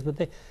about what he is,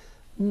 but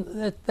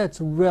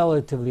that's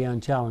relatively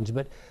unchallenged.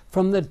 But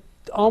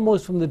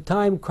almost from the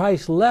time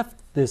Christ left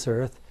this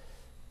earth,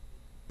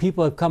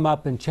 people have come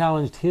up and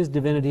challenged his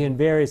divinity in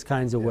various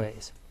kinds of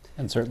ways.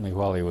 And certainly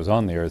while he was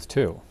on the earth,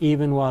 too.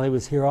 Even while he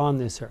was here on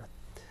this earth.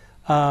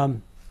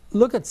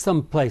 Look at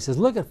some places.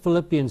 Look at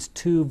Philippians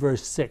 2,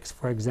 verse 6,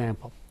 for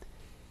example.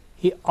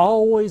 He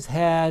always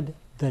had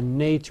the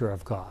nature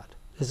of God.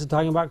 This is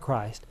talking about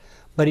Christ.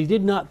 But he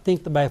did not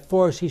think that by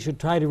force he should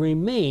try to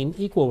remain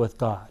equal with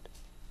God.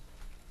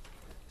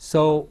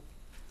 So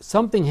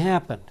something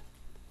happened.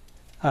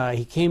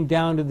 He came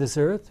down to this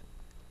earth.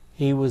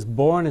 He was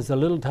born as a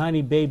little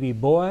tiny baby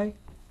boy.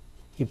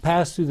 He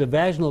passed through the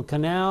vaginal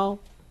canal.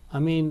 I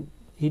mean,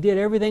 he did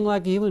everything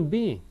like a human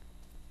being.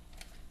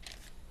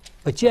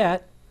 But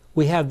yet,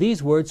 we have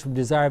these words from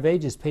Desire of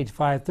Ages, page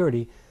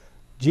 530.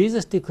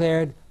 Jesus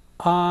declared,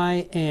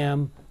 I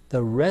am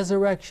the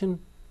resurrection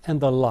and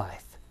the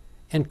life.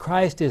 And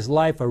Christ is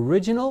life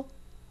original,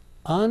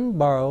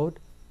 unborrowed,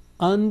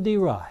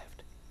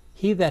 underived.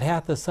 He that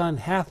hath the Son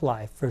hath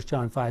life, 1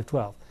 John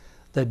 5:12.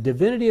 The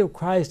divinity of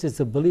Christ is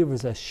the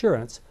believer's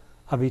assurance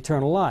of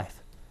eternal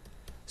life.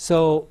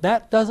 So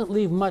that doesn't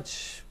leave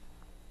much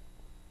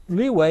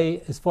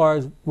leeway as far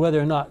as whether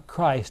or not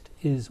Christ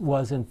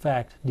was in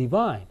fact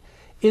divine.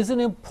 Is it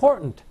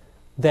important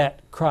that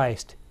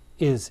Christ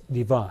is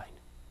divine?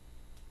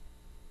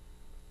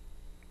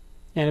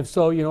 And if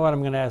so, you know what I'm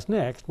going to ask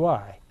next.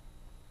 Why?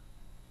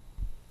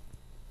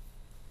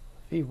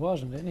 If he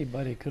wasn't,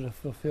 anybody could have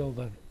fulfilled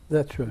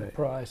That's the right.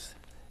 price.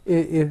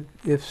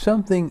 If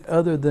something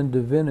other than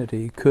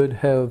divinity could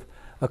have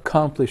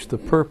accomplished the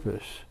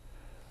purpose,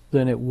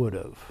 then it would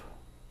have.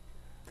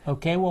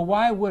 Okay, well,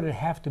 why would it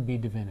have to be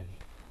divinity?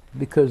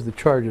 Because the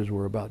charges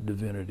were about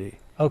divinity.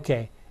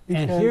 Okay,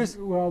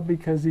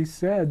 because he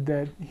said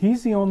that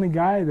he's the only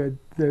guy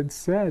that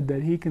said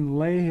that he can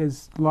lay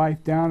his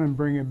life down and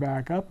bring it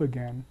back up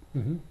again.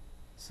 Mm-hmm.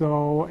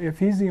 So if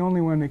he's the only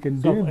one that can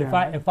do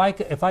that,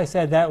 if I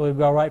said that, would it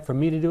be all right for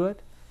me to do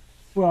it?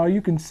 well,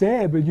 you can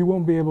say it, but you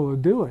won't be able to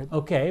do it.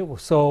 Okay, well,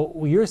 so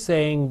you're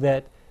saying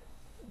that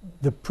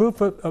the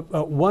proof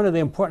of one of the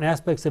important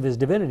aspects of his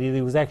divinity, that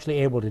he was actually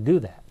able to do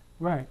that.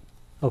 Right.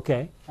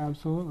 Okay,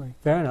 Absolutely.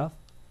 fair enough.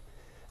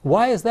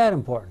 Why is that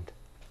important?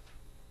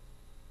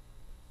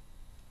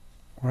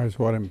 Why is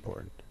what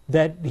important?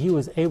 That he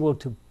was able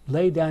to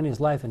lay down his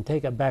life and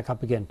take it back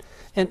up again.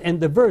 And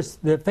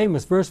the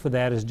famous verse for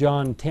that is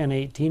John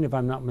 10:18, if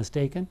I'm not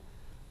mistaken.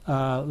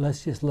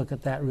 Let's just look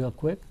at that real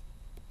quick.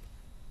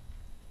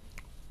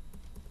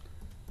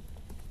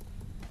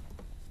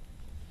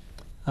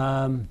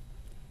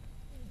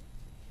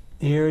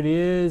 Here it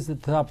is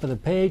at the top of the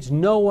page.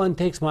 No one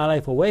takes my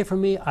life away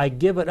from me. I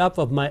give it up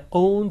of my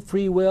own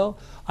free will.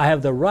 I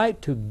have the right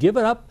to give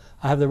it up.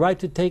 I have the right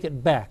to take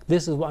it back.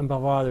 This is what my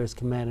Father has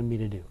commanded me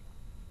to do.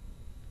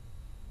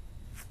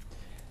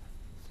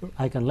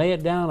 I can lay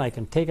it down. I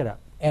can take it up.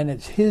 And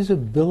it's his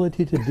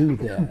ability to do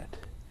that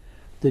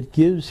that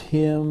gives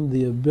him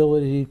the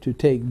ability to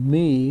take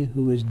me,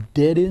 who is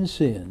dead in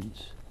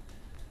sins,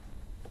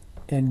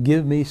 and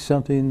give me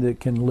something that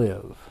can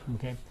live.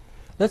 Okay.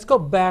 Let's go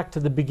back to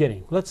the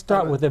beginning. Let's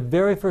start with the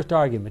very first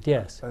argument.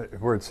 Yes.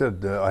 Where it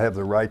said, I have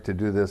the right to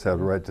do this, I have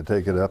the right to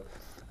take it up.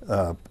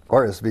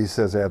 RSV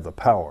says I have the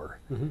power.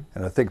 Mm-hmm.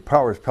 And I think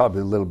power is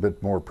probably a little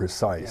bit more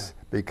precise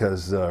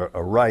because a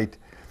right,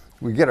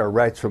 we get our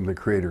rights from the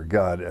Creator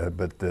God,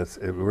 but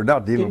we're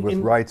not dealing with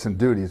rights and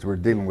duties, we're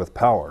dealing with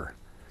power.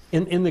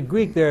 In the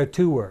Greek, there are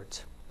two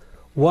words.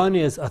 One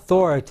is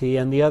authority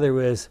and the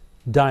other is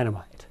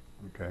dynamite.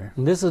 Okay.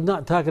 And this is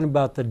not talking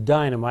about the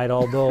dynamite,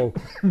 although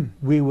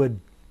we would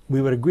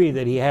agree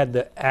that he had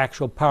the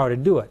actual power to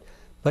do it.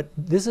 But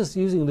this is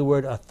using the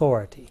word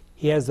authority.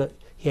 He has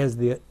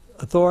the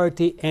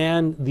authority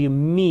and the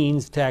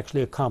means to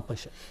actually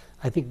accomplish it.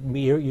 I think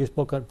you're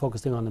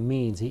focusing on the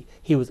means.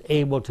 He was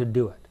able to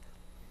do it.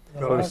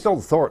 But it's still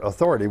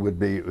authority would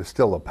be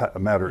still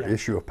a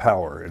issue of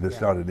power, and it's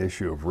not an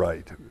issue of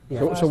right.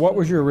 Yeah. So what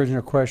was your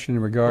original question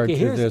in regard to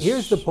this?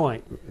 Here's the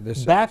point.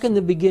 Back in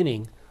the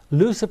beginning,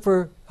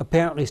 Lucifer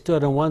apparently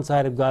stood on one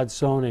side of God's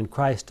throne and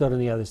Christ stood on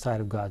the other side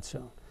of God's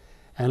throne.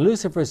 And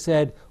Lucifer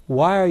said,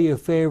 why are you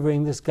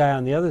favoring this guy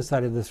on the other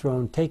side of the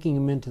throne, taking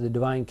him into the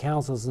divine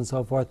councils and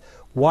so forth?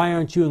 Why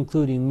aren't you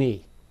including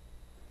me?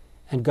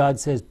 And God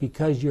says,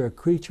 because you're a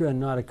creature and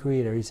not a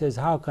creator. He says,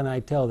 how can I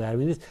tell that? I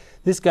mean,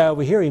 this guy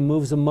over here, he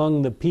moves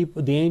among the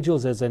people, the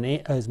angels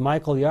as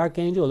Michael the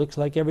archangel, looks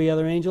like every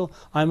other angel.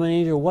 I'm an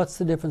angel. What's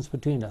the difference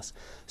between us?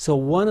 So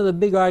one of the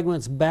big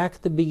arguments back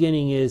at the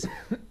beginning is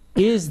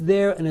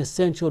there an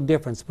essential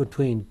difference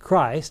between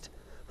Christ,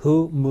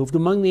 who moved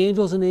among the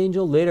angels an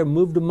angel, later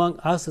moved among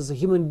us as a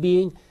human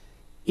being?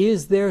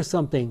 Is there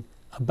something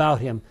about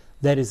him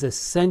that is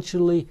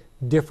essentially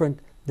different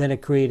than a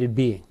created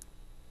being?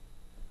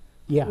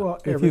 Yeah, well,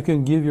 if you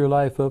can give your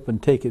life up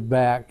and take it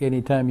back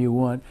anytime you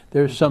want,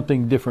 there's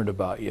something different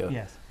about you.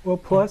 Yes. Well,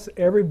 plus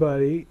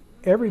everybody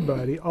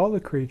everybody, all the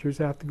creatures,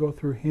 have to go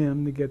through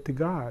him to get to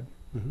God.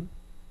 Mhm.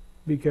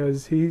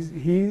 Because he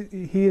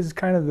is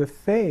kind of the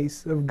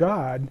face of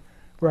God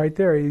right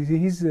there.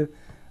 He's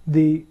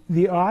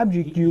the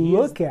object you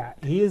look at.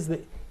 He is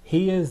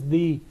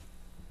the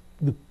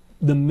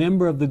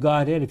member of the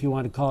Godhead, if you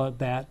want to call it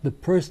that, the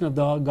person of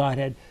the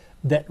Godhead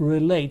that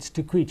relates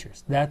to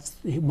creatures. That's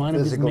one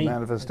of Physical his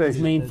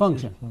manifestation. main That's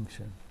function.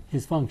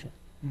 His function.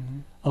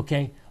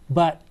 Okay,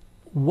 but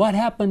what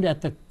happened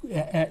at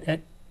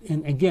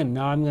and again,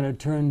 now I'm going to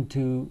turn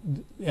to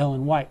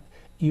Ellen White.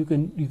 You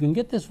can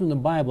get this from the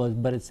Bible,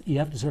 but you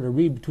have to sort of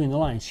read between the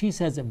lines. She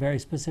says it very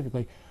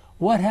specifically.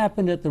 What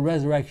happened at the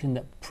resurrection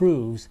that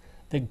proves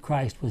that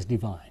Christ was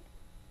divine?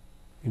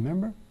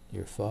 Remember?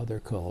 Your Father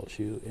calls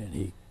you, and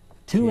he...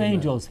 Two came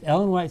angels,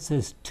 Ellen White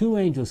says, two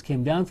angels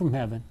came down from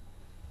heaven.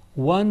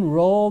 One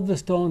rolled the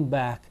stone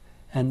back,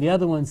 and the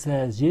other one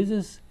says,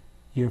 Jesus,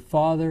 your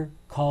Father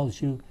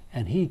calls you,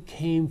 and he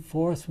came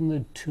forth from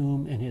the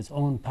tomb in his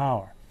own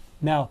power.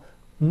 Now,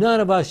 none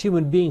of us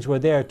human beings were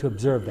there to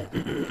observe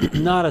that.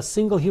 Not a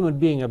single human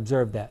being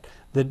observed that.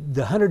 The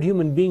 100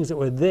 human beings that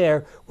were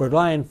there were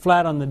lying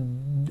flat on the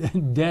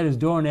dead as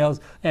doornails,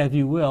 if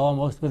you will,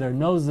 almost with their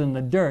noses in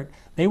the dirt.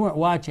 They weren't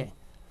watching.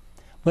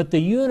 But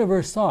the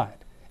universe saw it.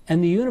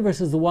 And the universe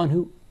is the one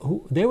who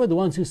they were the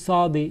ones who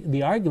saw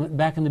the argument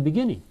back in the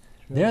beginning.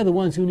 Sure. They're the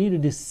ones who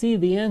needed to see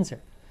the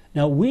answer.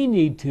 Now we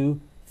need to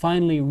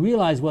finally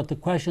realize what the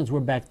questions were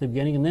back at the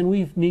beginning, and then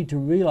we need to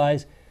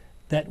realize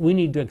that we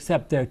need to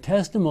accept their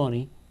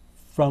testimony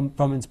from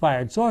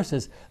inspired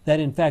sources that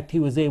in fact he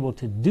was able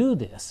to do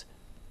this.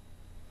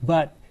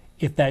 But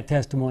if that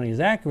testimony is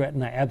accurate,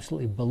 and I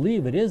absolutely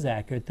believe it is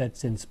accurate,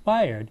 that's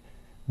inspired,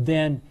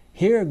 then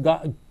here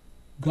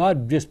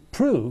God just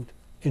proved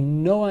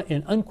in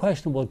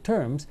unquestionable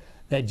terms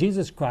that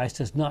Jesus Christ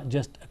is not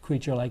just a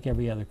creature like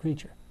every other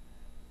creature.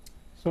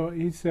 So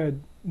he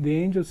said, the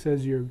angel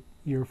says,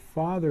 your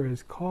Father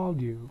has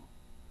called you.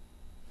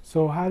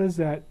 So I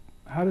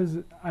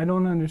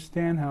don't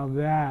understand how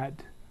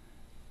that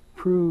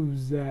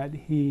proves that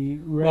he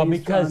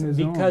raised on his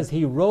own. Because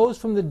he rose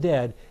from the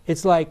dead.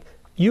 It's like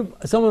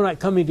someone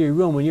might come into your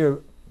room when you're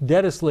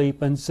dead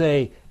asleep and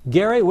say,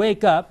 Gary,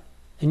 wake up,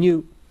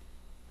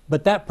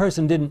 but that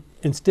person didn't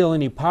instill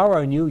any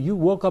power in you. You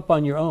woke up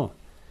on your own.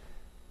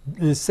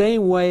 In the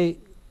same way,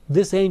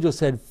 this angel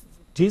said,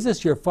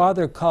 Jesus, your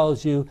Father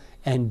calls you,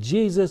 and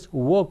Jesus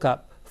woke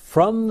up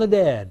from the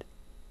dead,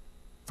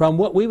 from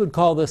what we would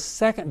call the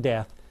second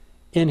death,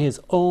 in his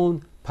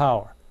own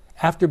power.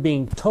 After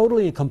being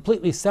totally and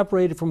completely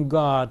separated from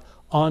God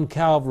on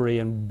Calvary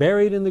and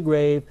buried in the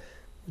grave,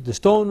 the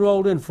stone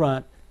rolled in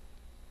front,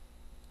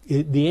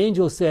 the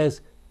angel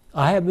says,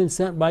 I have been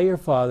sent by your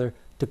Father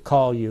to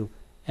call you.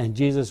 And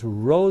Jesus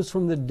rose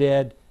from the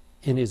dead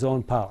in his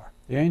own power.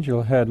 The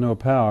angel had no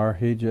power.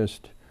 He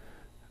just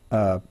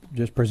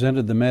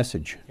presented the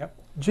message. Yep.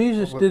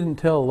 Jesus didn't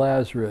tell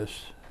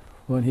Lazarus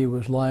when he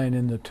was lying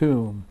in the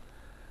tomb,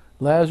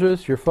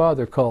 Lazarus, your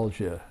Father calls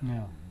you.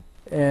 Yeah.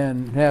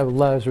 And have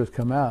Lazarus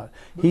come out.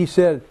 He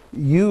said,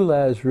 you,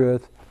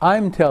 Lazarus,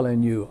 I'm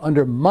telling you,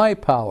 under my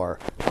power,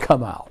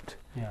 come out.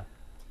 Yeah.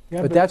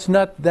 Yeah, but that's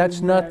not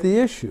the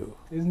issue.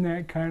 Isn't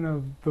that kind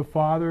of the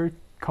Father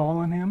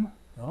calling him?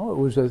 No,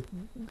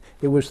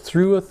 it was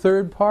through a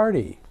third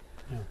party.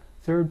 Yeah.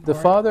 Third The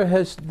party. Father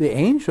has the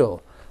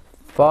angel.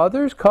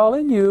 Father's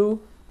calling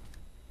you.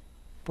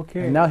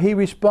 Okay. And now he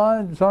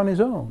responds on his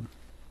own.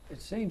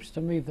 It seems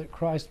to me that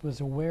Christ was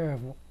aware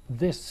of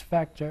this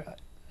factor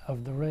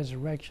of the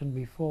resurrection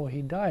before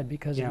he died,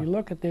 because if you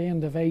look at the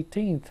end of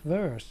 18th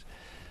verse,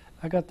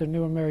 I got the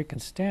New American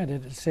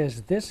Standard, it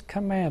says, this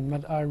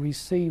commandment I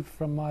received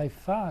from my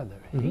Father.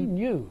 He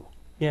knew.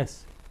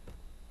 Yes.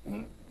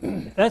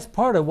 That's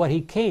part of what he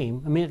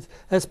came. I mean,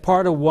 that's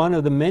part of one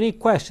of the many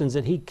questions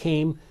that he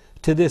came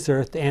to this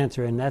earth to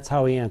answer, and that's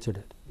how he answered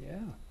it. Yeah.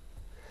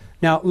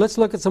 Now, let's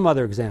look at some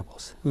other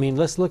examples. I mean,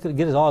 let's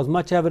get as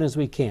much evidence as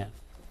we can.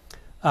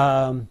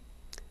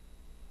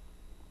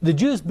 The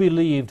Jews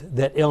believed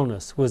that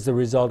illness was the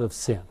result of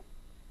sin.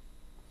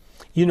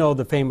 You know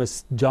the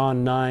famous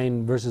John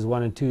 9 verses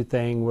 1 and 2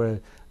 thing where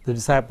the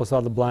disciples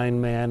saw the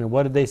blind man, and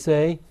what did they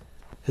say?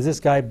 Is this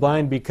guy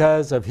blind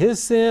because of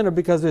his sin or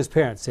because of his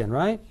parents' sin,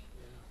 right?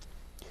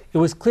 It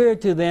was clear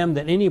to them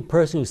that any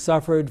person who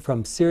suffered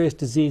from serious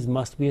disease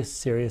must be a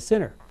serious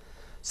sinner.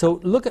 So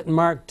look at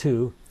Mark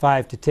 2,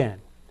 5 to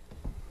 10.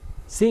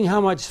 Seeing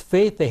how much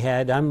faith they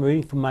had, I'm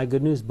reading from my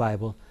Good News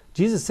Bible,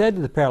 Jesus said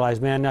to the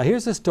paralyzed man, now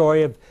here's the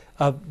story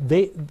of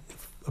they,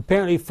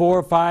 apparently 4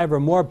 or 5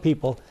 or more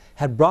people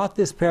had brought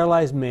this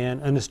paralyzed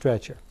man on a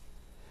stretcher.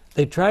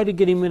 They tried to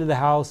get him into the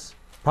house,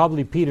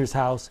 probably Peter's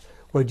house,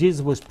 where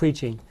Jesus was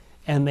preaching,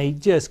 and they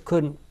just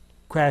couldn't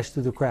crash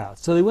through the crowd.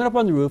 So they went up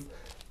on the roof,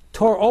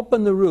 tore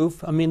open the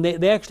roof. I mean,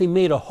 they actually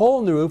made a hole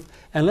in the roof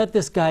and let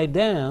this guy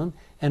down.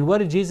 And what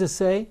did Jesus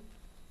say?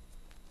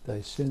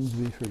 Thy sins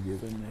be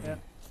forgiven thee. Yeah.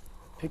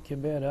 Pick your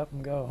bed up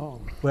and go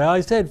home. Well,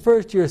 he said,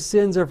 first, your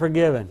sins are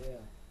forgiven. Yeah.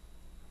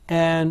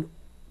 And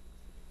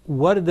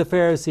what did the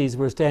Pharisees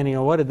were standing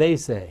on? What did they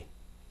say?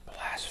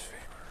 Blasphemer.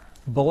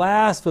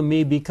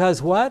 blasphemy,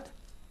 because what?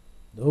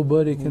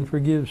 Nobody can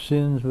forgive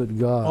sins but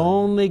God.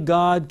 Only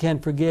God can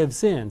forgive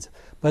sins.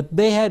 But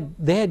they had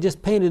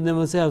just painted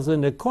themselves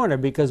in the corner,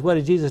 because what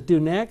did Jesus do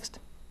next?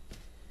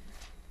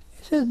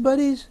 He says,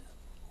 buddies,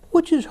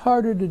 which is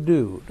harder to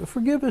do, to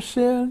forgive a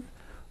sin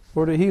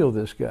or to heal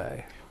this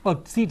guy?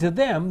 Well, see, to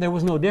them, there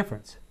was no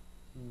difference.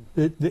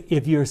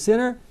 If you're a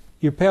sinner,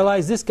 you're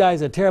paralyzed. This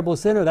guy's a terrible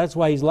sinner. That's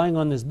why he's lying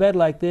on this bed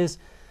like this.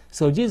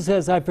 So Jesus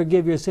says, I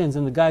forgive your sins,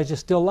 and the guy's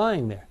just still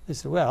lying there. They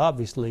said, well,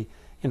 obviously,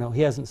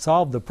 he hasn't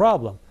solved the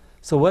problem.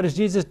 So what does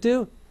Jesus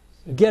do?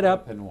 Get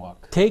up and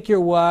walk. Take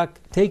your walk,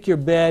 take your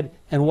bed,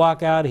 and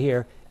walk out of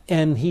here.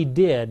 And he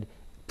did,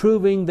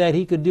 proving that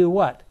he could do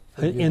what?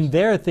 In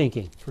their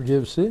thinking.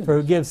 Forgive sin.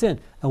 Forgive sin.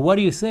 And what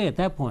do you say at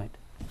that point?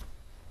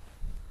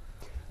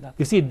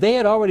 You see, they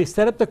had already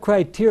set up the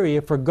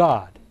criteria for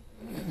God.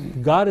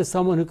 God is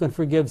someone who can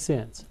forgive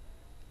sins.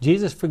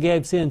 Jesus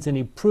forgave sins, and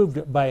he proved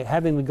it by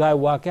having the guy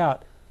walk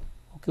out.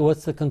 Okay,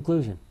 what's the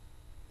conclusion?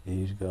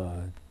 He's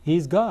God.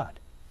 He's God.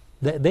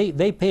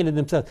 They painted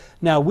themselves.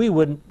 Now, we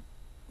wouldn't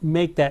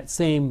make that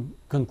same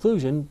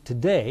conclusion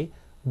today,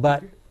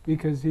 but...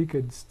 Because he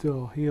could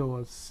still heal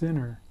a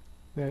sinner,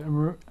 that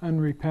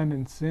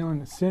unrepentant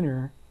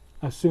sinner,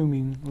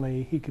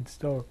 assumingly he could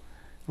still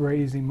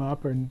raise him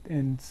up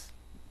and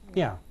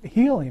yeah,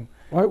 heal him.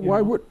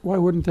 Why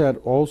wouldn't that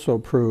also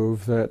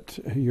prove that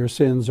your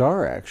sins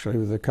are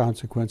actually the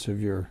consequence of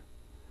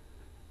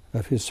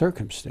his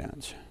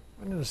circumstance?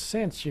 In a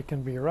sense, you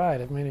can be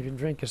right. I mean, if you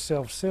drink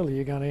yourself silly,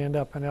 you're going to end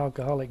up an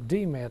alcoholic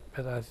demet.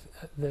 But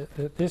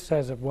this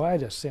has a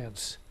wider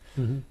sense.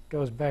 Mm-hmm.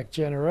 Goes back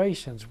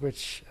generations,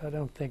 which I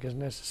don't think is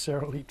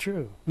necessarily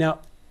true. Now,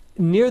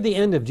 near the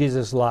end of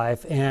Jesus'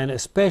 life, and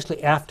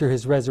especially after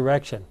his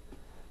resurrection,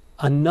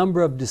 a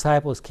number of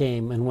disciples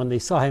came, and when they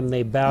saw him,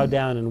 they bowed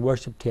down and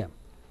worshipped him.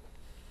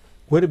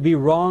 Would it be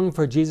wrong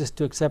for Jesus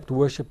to accept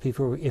worship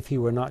if he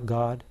were not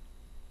God?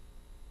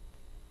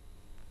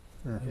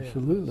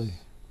 Absolutely.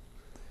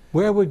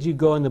 Where would you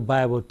go in the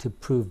Bible to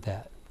prove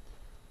that?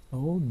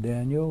 Oh,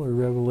 Daniel or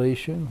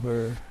Revelation,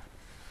 where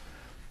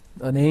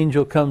an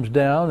angel comes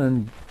down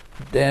and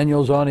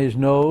Daniel's on his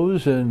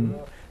nose, and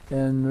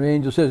the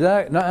angel says,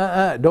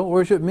 don't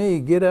worship me,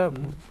 get up.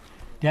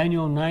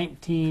 Daniel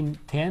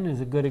 19:10 is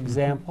a good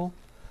example.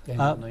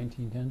 Daniel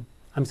 19:10.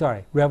 I'm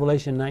sorry,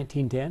 Revelation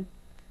 19:10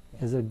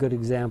 is a good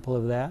example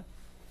of that.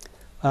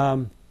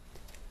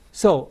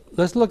 So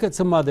let's look at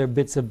some other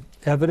bits of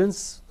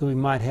evidence that we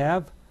might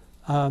have.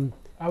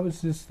 I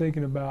was just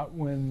thinking about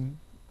when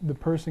the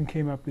person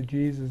came up to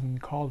Jesus and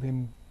called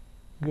him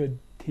good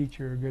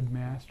teacher or good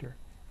master.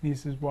 And he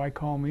says, why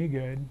call me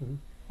good? Mm-hmm.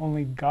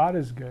 Only God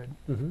is good.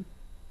 Mm-hmm.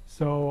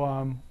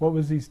 So what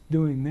was he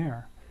doing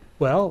there?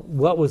 Well,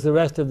 what was the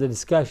rest of the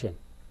discussion?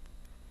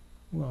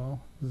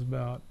 Well, it was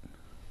about...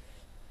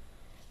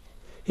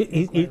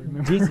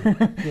 Jesus,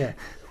 yeah.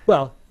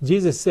 Well,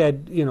 Jesus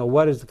said,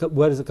 what does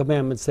the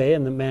commandment say?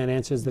 And the man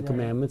answers the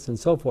commandments and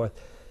so forth.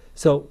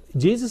 So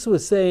Jesus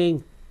was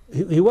saying,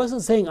 he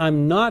wasn't saying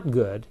I'm not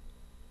good.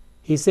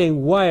 He's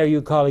saying, why are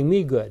you calling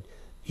me good?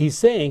 He's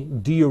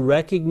saying, do you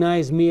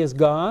recognize me as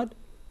God?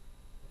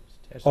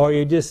 Or are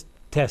you just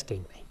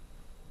testing me?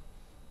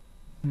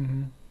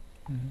 Mm-hmm.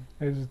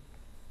 Mm-hmm.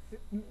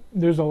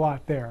 There's a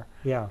lot there.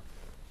 Yeah.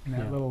 In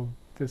that little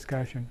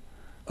discussion.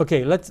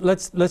 Okay,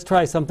 let's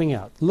try something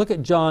else. Look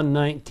at John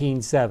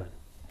 19:7.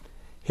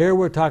 Here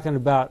we're talking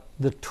about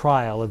the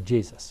trial of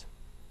Jesus.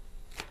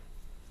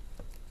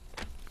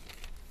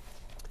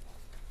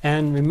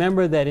 And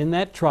remember that in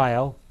that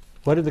trial,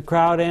 what did the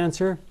crowd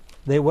answer?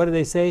 What did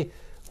they say?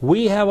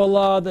 We have a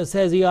law that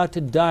says he ought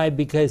to die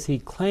because he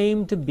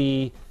claimed to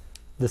be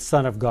the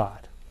Son of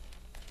God.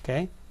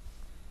 Okay?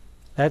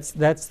 That's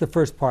the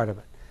first part of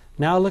it.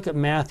 Now look at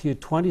Matthew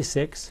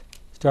 26,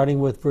 starting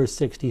with verse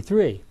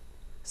 63.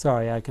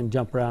 Sorry, I can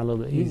jump around a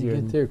little bit easier. You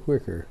can get there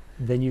quicker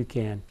Than you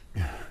can.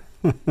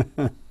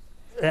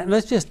 And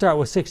let's just start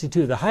with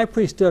 62. The high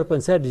priest stood up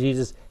and said to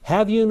Jesus,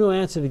 have you no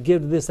answer to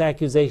give to this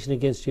accusation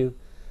against you?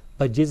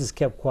 But Jesus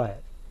kept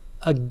quiet.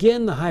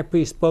 Again the high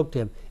priest spoke to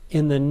him,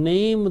 in the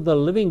name of the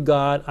living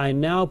God, I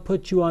now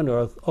put you on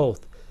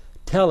oath.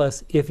 Tell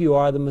us if you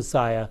are the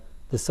Messiah,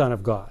 the Son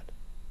of God.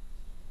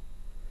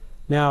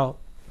 Now,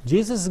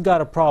 Jesus has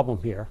got a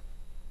problem here,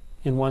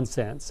 in one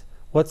sense.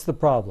 What's the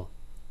problem?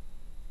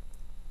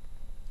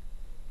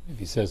 If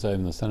he says,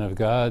 I'm the Son of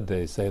God,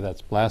 they say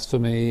that's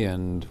blasphemy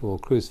and will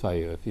crucify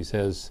you. If he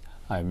says,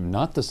 I'm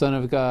not the Son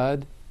of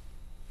God,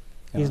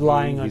 he's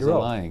lying under oath.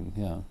 He's lying,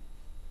 yeah.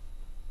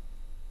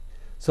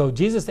 So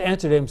Jesus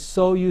answered him,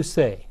 so you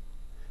say.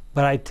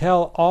 But I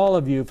tell all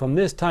of you, from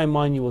this time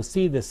on you will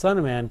see the Son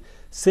of Man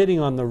sitting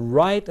on the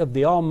right of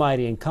the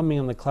Almighty and coming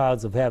on the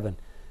clouds of heaven.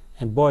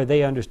 And boy,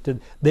 they understood.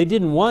 They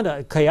didn't want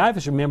to,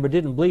 Caiaphas, remember,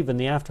 didn't believe in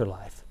the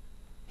afterlife.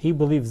 He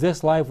believes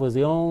this life was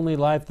the only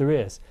life there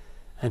is.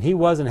 And he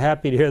wasn't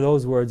happy to hear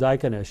those words, I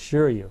can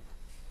assure you.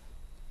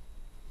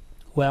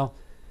 Well,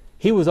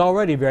 he was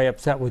already very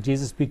upset with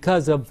Jesus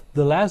because of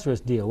the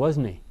Lazarus deal,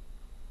 wasn't he?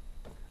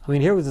 I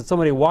mean, here was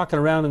somebody walking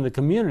around in the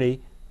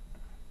community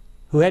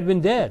who had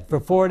been dead for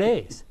 4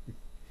 days.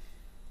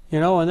 You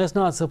know, and that's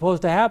not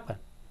supposed to happen.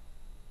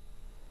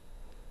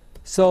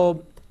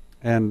 So,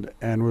 and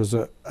was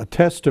a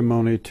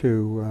testimony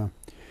to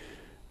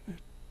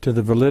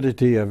the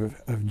validity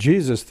of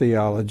Jesus'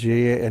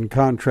 theology in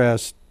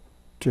contrast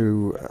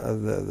to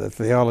the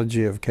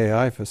theology of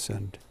Caiaphas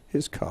and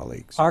his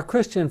colleagues. Our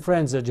Christian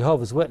friends at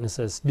Jehovah's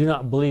Witnesses do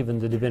not believe in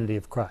the divinity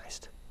of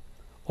Christ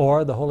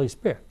or the Holy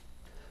Spirit.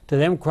 To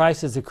them,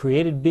 Christ is a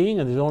created being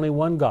and there's only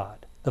one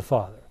God, the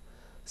Father.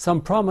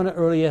 Some prominent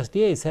early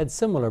SDAs had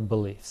similar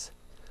beliefs.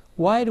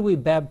 Why do we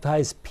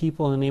baptize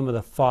people in the name of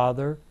the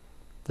Father,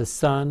 the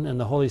Son, and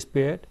the Holy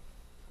Spirit?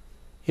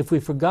 If we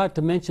forgot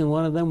to mention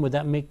one of them, would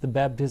that make the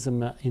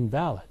baptism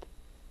invalid?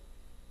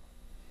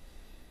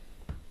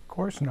 Of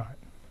course not.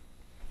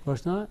 Of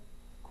course not.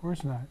 Of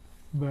course not.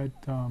 But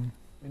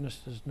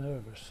Minister's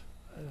nervous.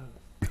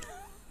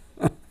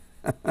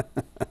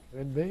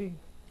 Could be.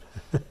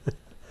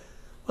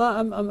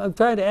 Well, I'm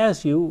trying to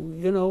ask you.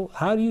 You know,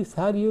 how do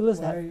you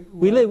listen?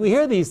 We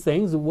hear these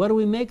things. What do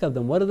we make of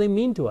them? What do they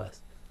mean to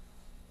us?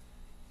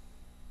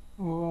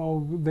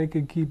 well, they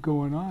could keep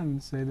going on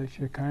and say the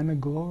Shekinah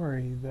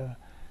glory,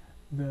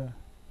 the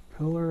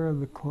pillar of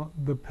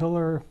the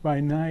pillar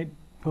by night,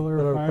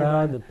 pillar of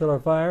fire, the pillar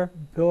of fire,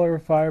 pillar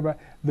of fire by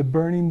the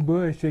burning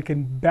bush. They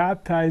can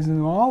baptize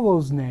in all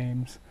those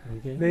names.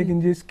 Okay. They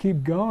can just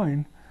keep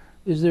going.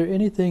 Is there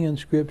anything in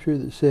Scripture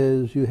that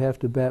says you have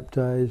to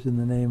baptize in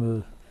the name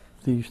of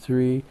these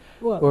three?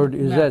 Well, or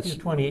is Matthew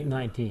that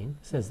 28:19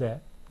 says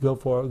that.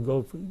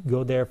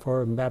 Go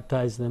therefore and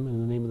baptize them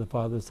in the name of the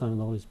Father, the Son, and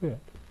the Holy Spirit.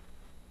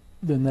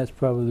 then that's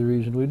probably the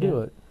reason we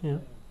do it. Yeah.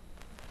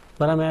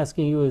 But I'm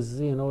asking you,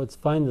 it's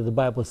fine that the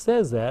Bible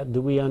says that.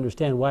 Do we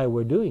understand why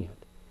we're doing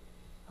it?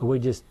 Are we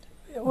just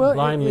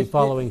blindly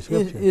following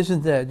Scripture?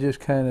 Isn't that just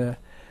kind of,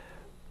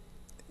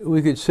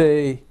 we could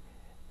say,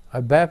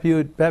 I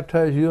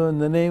baptize you in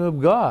the name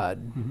of God.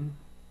 Mm-hmm.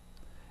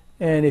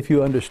 And if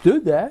you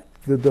understood that,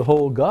 the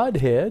whole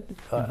Godhead,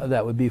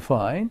 that would be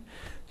fine.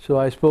 So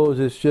I suppose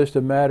it's just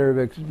a matter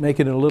of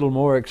making it a little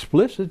more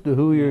explicit to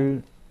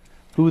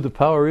who the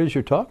power is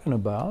you're talking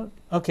about.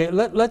 Okay,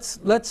 let's.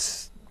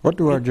 What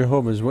do our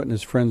Jehovah's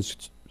Witness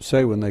friends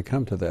say when they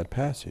come to that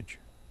passage?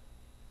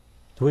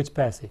 To which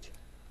passage?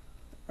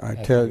 I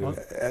tell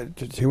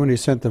you, when he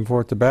sent them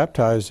forth to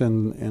baptize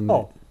in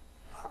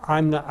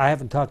I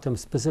haven't talked to them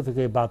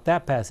specifically about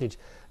that passage.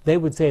 They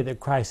would say that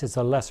Christ is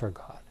a lesser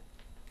God.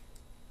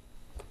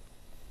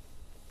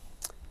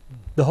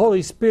 The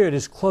Holy Spirit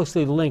is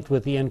closely linked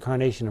with the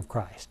incarnation of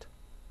Christ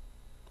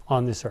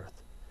on this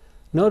earth.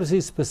 Notice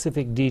these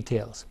specific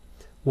details.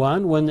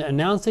 1, when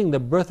announcing the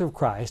birth of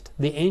Christ,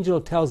 the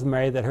angel tells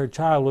Mary that her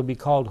child will be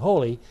called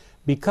holy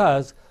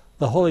because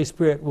the Holy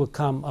Spirit will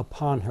come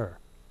upon her.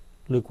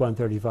 Luke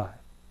 1:35.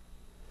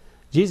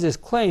 Jesus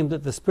claimed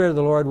that the Spirit of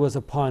the Lord was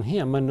upon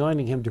him,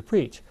 anointing him to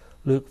preach.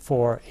 Luke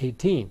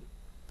 4:18.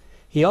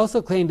 He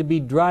also claimed to be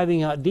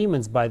driving out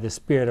demons by the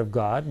Spirit of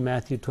God.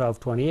 Matthew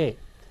 12:28.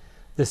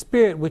 The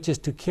Spirit which is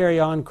to carry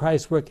on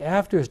Christ's work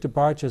after his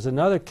departure is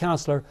another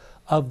counselor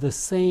of the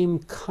same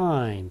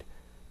kind.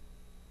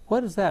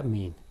 What does that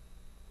mean?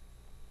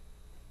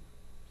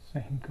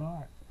 Same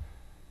God.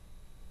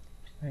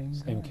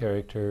 Same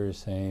character,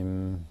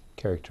 same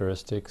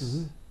characteristics.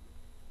 Mm-hmm.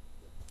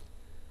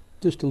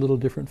 Just a little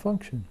different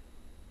function.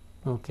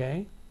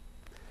 Okay.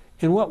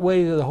 In what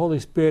way are the Holy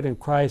Spirit and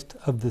Christ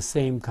of the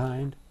same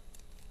kind?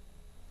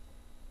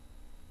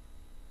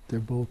 They're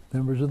both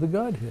members of the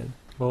Godhead.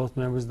 Both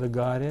members of the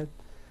Godhead.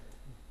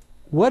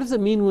 What does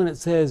it mean when it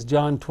says,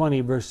 John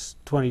 20, verse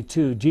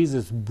 22,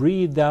 Jesus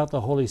breathed out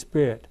the Holy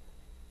Spirit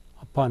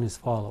upon his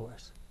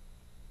followers?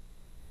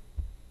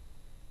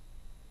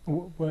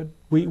 What?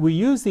 We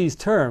use these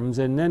terms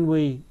and then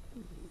we...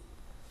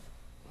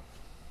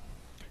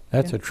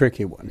 That's a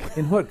tricky one.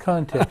 In what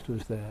context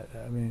was that?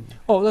 I mean,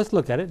 let's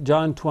look at it.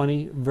 John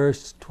 20,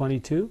 verse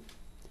 22.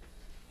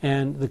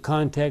 And the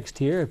context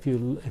here, if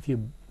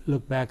you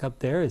look back up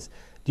there, is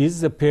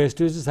Jesus appears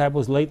to his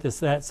disciples late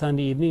that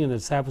Sunday evening, and the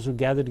disciples were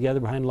gathered together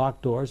behind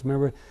locked doors.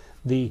 Remember,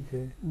 the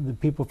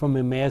people from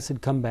Emmaus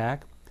had come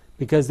back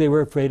because they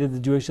were afraid of the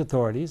Jewish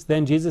authorities.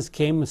 Then Jesus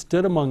came and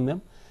stood among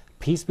them.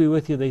 Peace be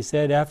with you, they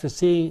said. After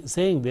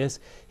saying this,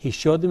 he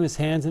showed them his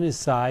hands and his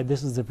side.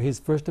 This was his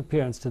first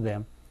appearance to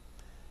them.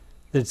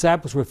 The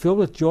disciples were filled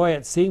with joy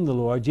at seeing the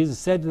Lord. Jesus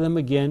said to them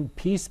again,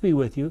 peace be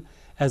with you.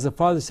 As the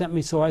Father sent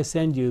me, so I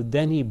send you.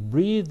 Then he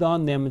breathed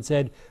on them and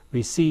said,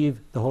 receive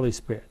the Holy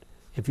Spirit.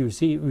 If you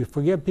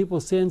forgive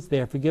people's sins,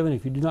 they are forgiven.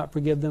 If you do not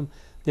forgive them,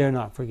 they are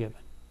not forgiven.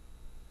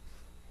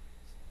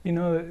 You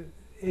know,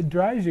 it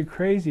drives you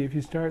crazy if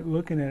you start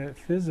looking at it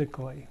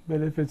physically.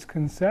 But if it's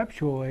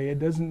conceptually, it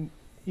doesn't,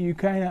 you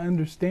kind of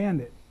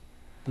understand it.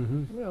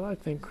 Mm-hmm. Well, I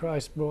think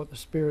Christ brought the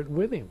Spirit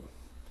with him.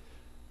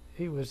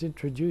 He was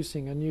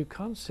introducing a new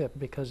concept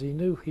because he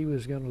knew he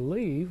was going to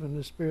leave and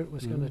the Spirit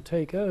was going to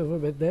take over,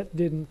 but that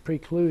didn't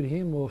preclude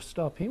him or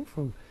stop him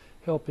from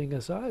helping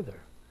us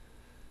either.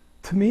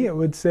 To me, it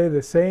would say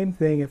the same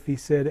thing if he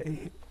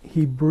said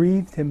he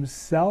breathed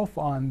himself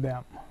on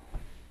them.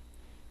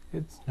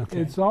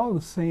 It's all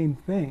the same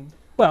thing.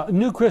 Well,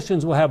 new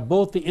Christians will have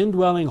both the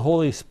indwelling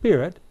Holy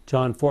Spirit,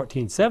 John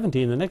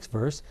 14:17, the next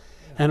verse,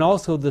 and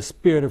also the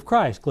Spirit of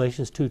Christ,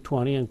 Galatians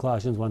 2:20 and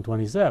Colossians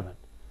 1:27.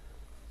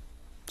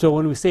 So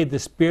when we say the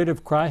Spirit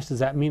of Christ, does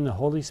that mean the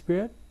Holy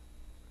Spirit?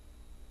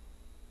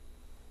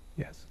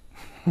 Yes.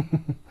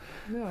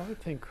 No, I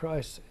think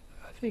Christ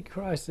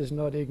is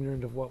not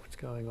ignorant of what's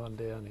going on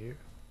down here.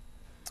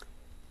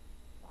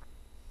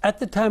 At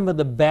the time of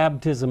the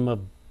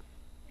baptism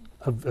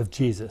of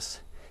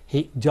Jesus,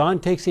 John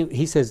takes him,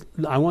 he says,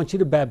 I want you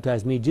to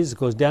baptize me. Jesus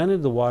goes down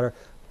into the water.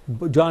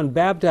 John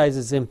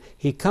baptizes him.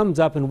 He comes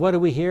up, and what do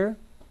we hear?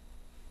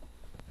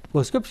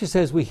 Well, Scripture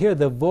says we hear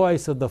the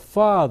voice of the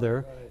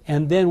Father, Right.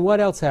 and then what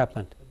else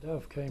happened? The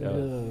dove came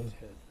into his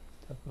head.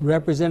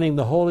 Representing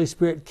the Holy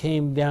Spirit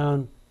came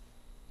down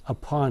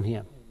upon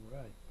him.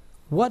 Right.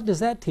 What does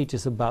that teach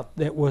us about?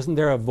 Wasn't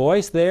there a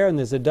voice there, and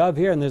there's a dove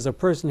here, and there's a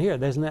person here?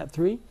 Isn't that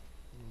three?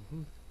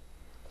 Mm-hmm.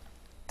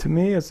 To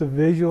me, it's a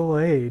visual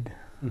aid.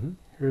 Mm-hmm.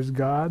 Here's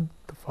God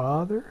the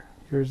Father.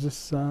 Here's the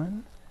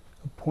Son.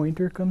 A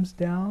pointer comes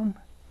down.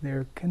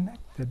 They're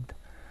connected.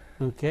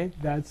 Okay.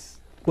 That's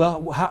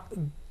Well,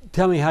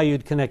 tell me how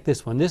you'd connect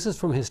this one. This is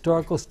from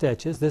Historical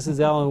Sketches. This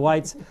is Ellen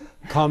White's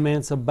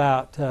comments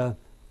about her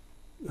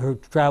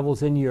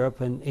travels in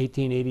Europe in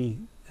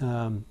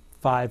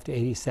 1885 to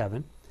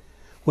 87.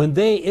 When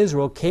they,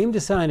 Israel, came to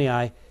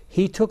Sinai,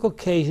 he took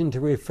occasion to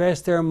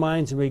refresh their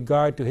minds in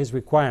regard to his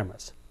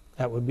requirements.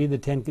 That would be the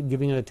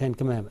giving of the Ten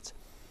Commandments.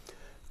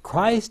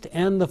 Christ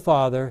and the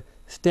Father,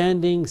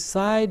 standing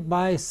side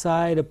by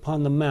side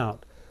upon the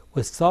mount,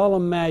 with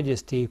solemn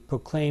majesty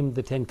proclaimed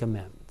the Ten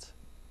Commandments.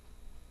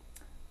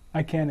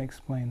 I can't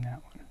explain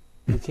that one.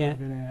 You can't?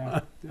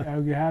 I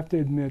would have to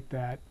admit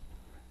that.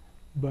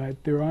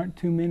 But there aren't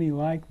too many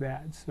like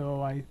that,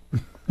 so I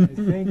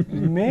think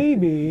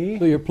maybe...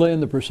 So you're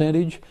playing the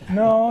percentage?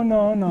 No.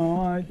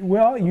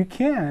 Well, you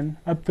can,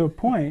 up to a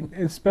point,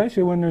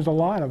 especially when there's a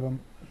lot of them.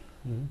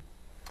 Mm-hmm.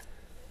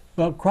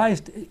 Well,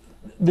 Christ,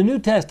 the New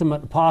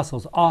Testament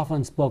apostles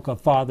often spoke of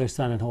Father,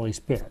 Son, and Holy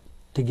Spirit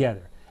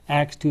together.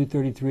 Acts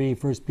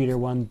 2:33, 1 Peter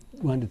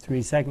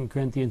 1:1-3, 2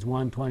 Corinthians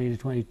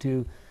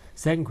 1:20-22,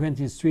 2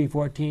 Corinthians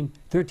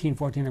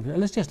 13:14.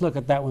 Let's just look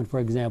at that one, for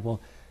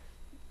example.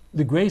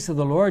 The grace of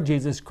the Lord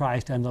Jesus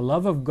Christ and the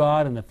love of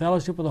God and the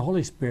fellowship of the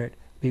Holy Spirit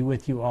be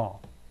with you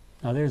all.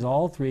 Now there's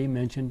all three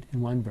mentioned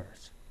in one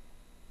verse.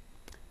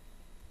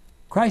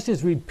 Christ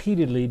is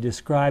repeatedly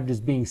described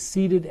as being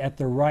seated at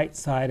the right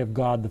side of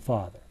God the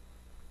Father,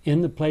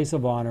 in the place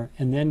of honor,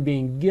 and then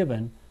being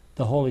given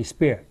the Holy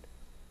Spirit.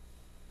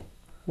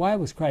 Why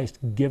was Christ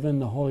given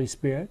the Holy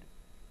Spirit?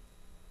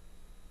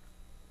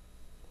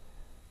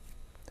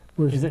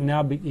 Is it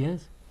now?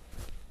 Yes?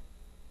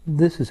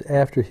 This is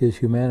after his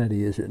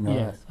humanity, is it not?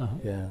 Yes. Uh-huh.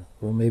 Yeah.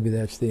 Well, maybe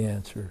that's the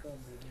answer.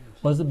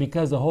 Was it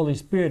because the Holy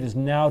Spirit is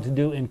now to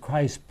do in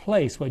Christ's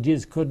place what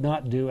Jesus could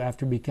not do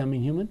after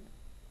becoming human?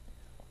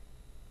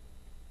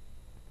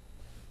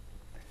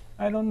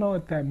 I don't know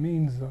what that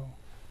means, though.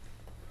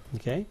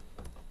 Okay.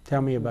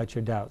 Tell me about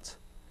your doubts.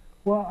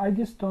 Well, I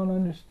just don't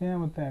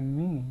understand what that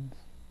means.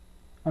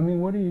 I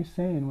mean, what are you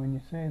saying when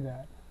you say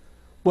that?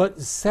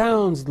 What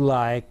sounds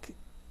like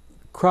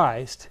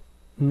Christ,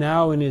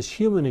 now in his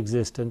human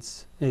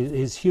existence,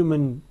 his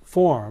human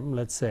form,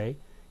 let's say,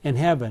 in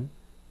heaven,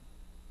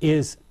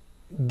 is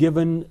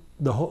given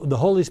the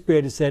Holy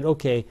Spirit has said,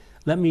 okay,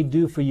 let me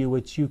do for you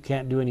what you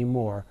can't do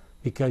anymore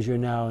because you're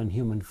now in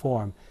human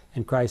form.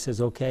 And Christ says,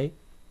 okay,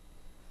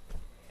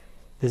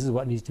 this is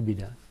what needs to be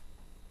done.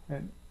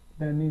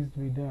 That needs to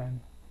be done.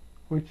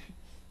 Which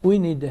We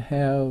need to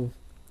have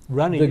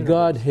Running the universe.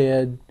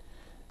 Godhead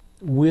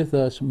with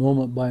us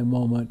moment by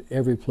moment,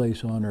 every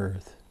place on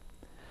earth.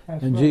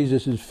 that's And right.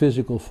 Jesus'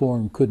 physical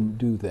form couldn't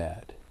do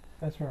that.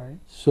 That's right.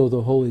 So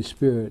the Holy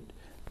Spirit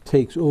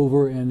takes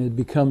over and it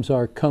becomes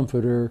our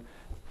comforter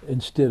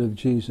instead of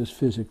Jesus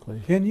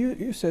physically. Ken,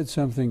 you said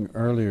something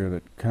earlier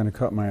that kind of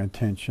caught my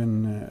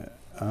attention,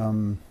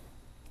 and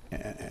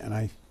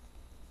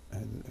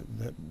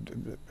that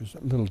was a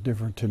little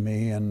different to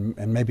me, and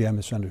maybe I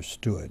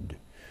misunderstood.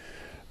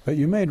 But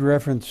you made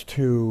reference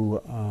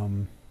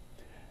to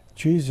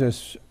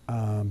Jesus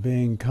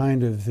being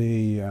kind of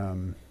the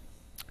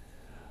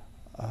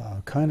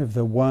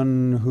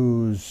one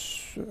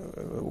who's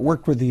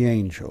worked with the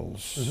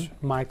angels.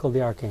 Mm-hmm. Michael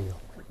the Archangel.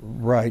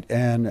 Right,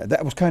 and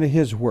that was kind of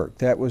his work.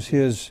 That was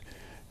his,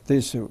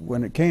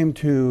 when it came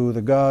to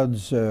the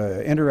gods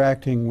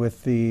interacting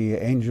with the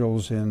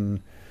angels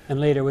and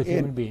later with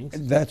human beings.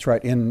 That's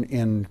right,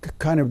 in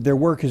kind of their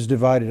work is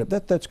divided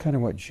up. That's kind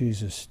of what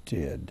Jesus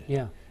did.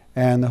 Yeah.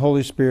 And the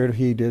Holy Spirit,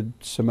 he did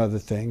some other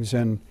things.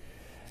 And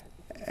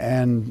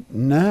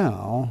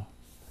now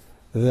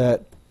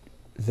that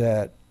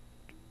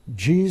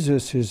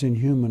Jesus is in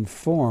human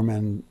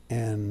form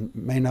and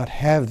may not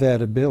have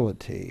that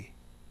ability,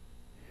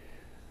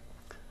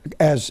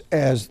 as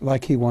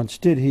like he once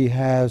did, he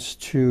has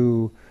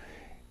to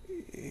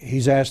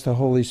he's asked the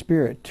Holy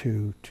Spirit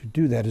to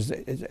do that.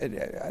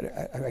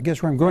 I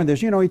guess where I'm going with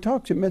this,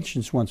 he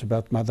mentions once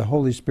about the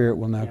Holy Spirit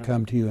will now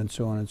come to you and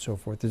so on and so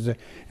forth.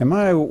 Am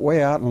I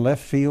way out in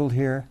left field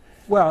here?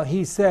 Well,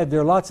 he said, there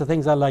are lots of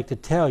things I'd like to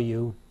tell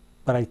you,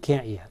 but I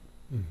can't yet.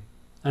 Mm-hmm.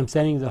 I'm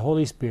sending the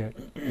Holy Spirit.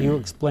 He will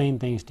explain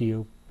things to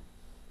you.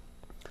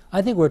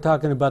 I think we're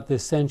talking about the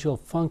essential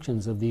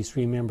functions of these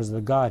three members of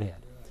the Godhead.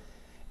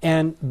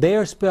 And they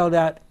are spelled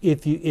out.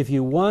 If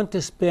you want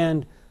to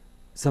spend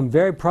some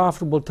very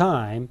profitable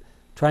time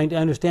trying to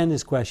understand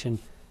this question,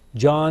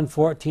 John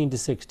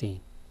 14-16.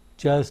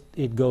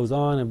 It goes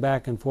on and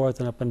back and forth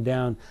and up and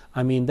down.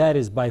 I mean, that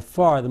is by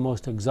far the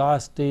most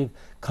exhaustive,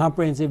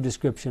 comprehensive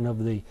description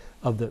of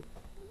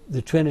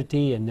the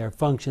Trinity and their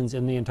functions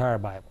in the entire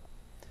Bible.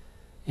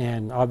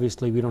 And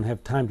obviously we don't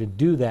have time to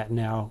do that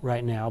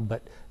right now,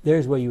 but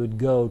there's where you would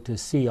go to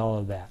see all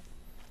of that.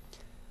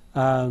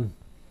 Well,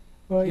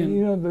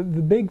 the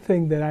big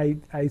thing that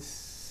I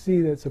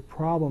see that's a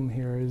problem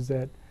here is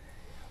that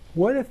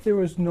what if there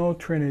was no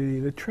Trinity?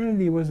 The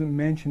Trinity wasn't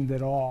mentioned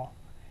at all.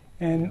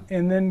 And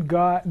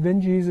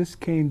then Jesus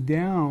came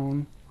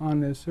down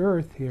on this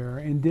earth here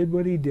and did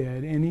what he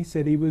did, and he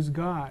said he was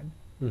God.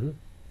 Mm-hmm.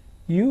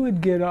 You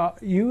would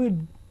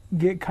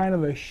get kind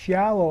of a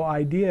shallow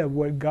idea of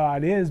what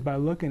God is by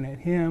looking at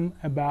him,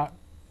 about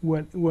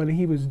what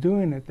he was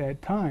doing at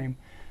that time.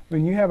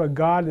 When you have a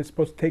God that's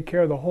supposed to take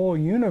care of the whole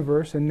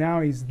universe, and now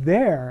he's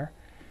there,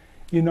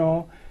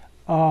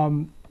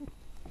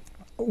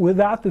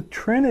 without the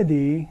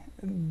Trinity,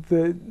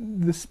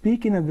 the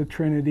speaking of the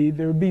Trinity,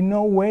 there would be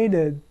no way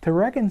to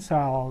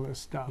reconcile all this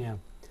stuff. Yeah.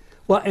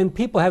 Well, and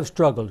people have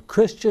struggled.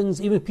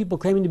 Christians, even people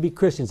claiming to be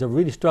Christians, have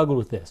really struggled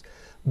with this.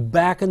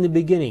 Back in the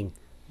beginning,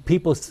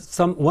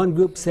 one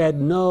group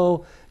said,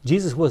 no,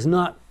 Jesus was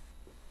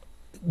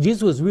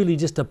really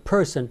just a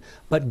person,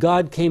 but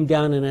God came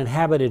down and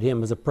inhabited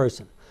him as a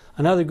person.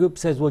 Another group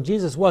says, well,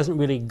 Jesus wasn't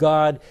really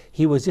God.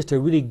 He was just a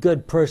really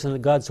good person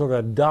that God sort of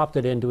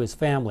adopted into his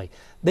family.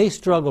 They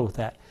struggle with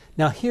that.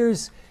 Now,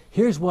 here's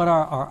what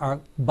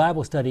our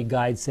Bible study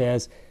guide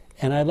says,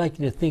 and I'd like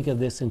you to think of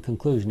this in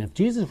conclusion. If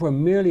Jesus were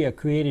merely a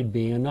created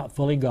being and not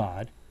fully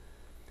God,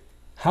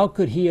 how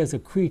could he as a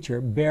creature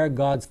bear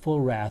God's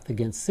full wrath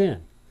against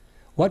sin?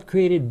 What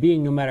created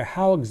being, no matter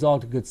how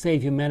exalted, could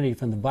save humanity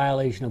from the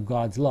violation of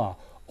God's law,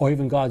 or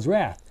even God's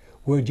wrath?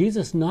 Were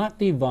Jesus not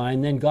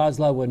divine, then God's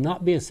law would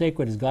not be as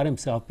sacred as God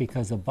himself,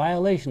 because the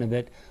violation of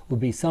it would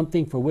be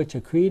something for which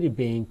a created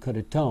being could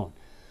atone.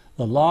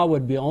 The law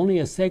would be only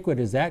as sacred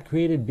as that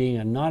created being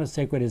and not as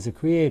sacred as the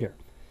Creator.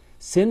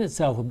 Sin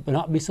itself would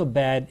not be so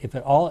bad if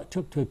all it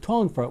took to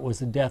atone for it was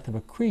the death of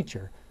a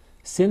creature.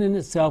 Sin in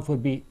itself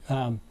would be,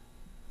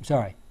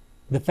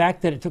 the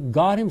fact that it took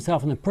God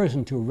himself in the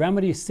person to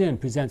remedy sin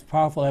presents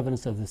powerful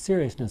evidence of the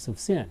seriousness of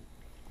sin.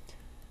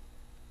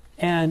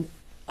 And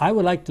I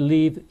would like to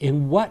leave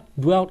in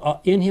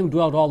him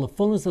dwelt all the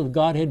fullness of the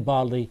Godhead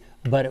bodily,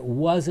 but it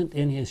wasn't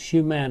in his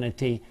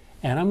humanity.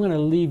 And I'm going to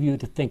leave you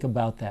to think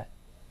about that.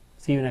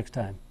 See you next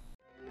time.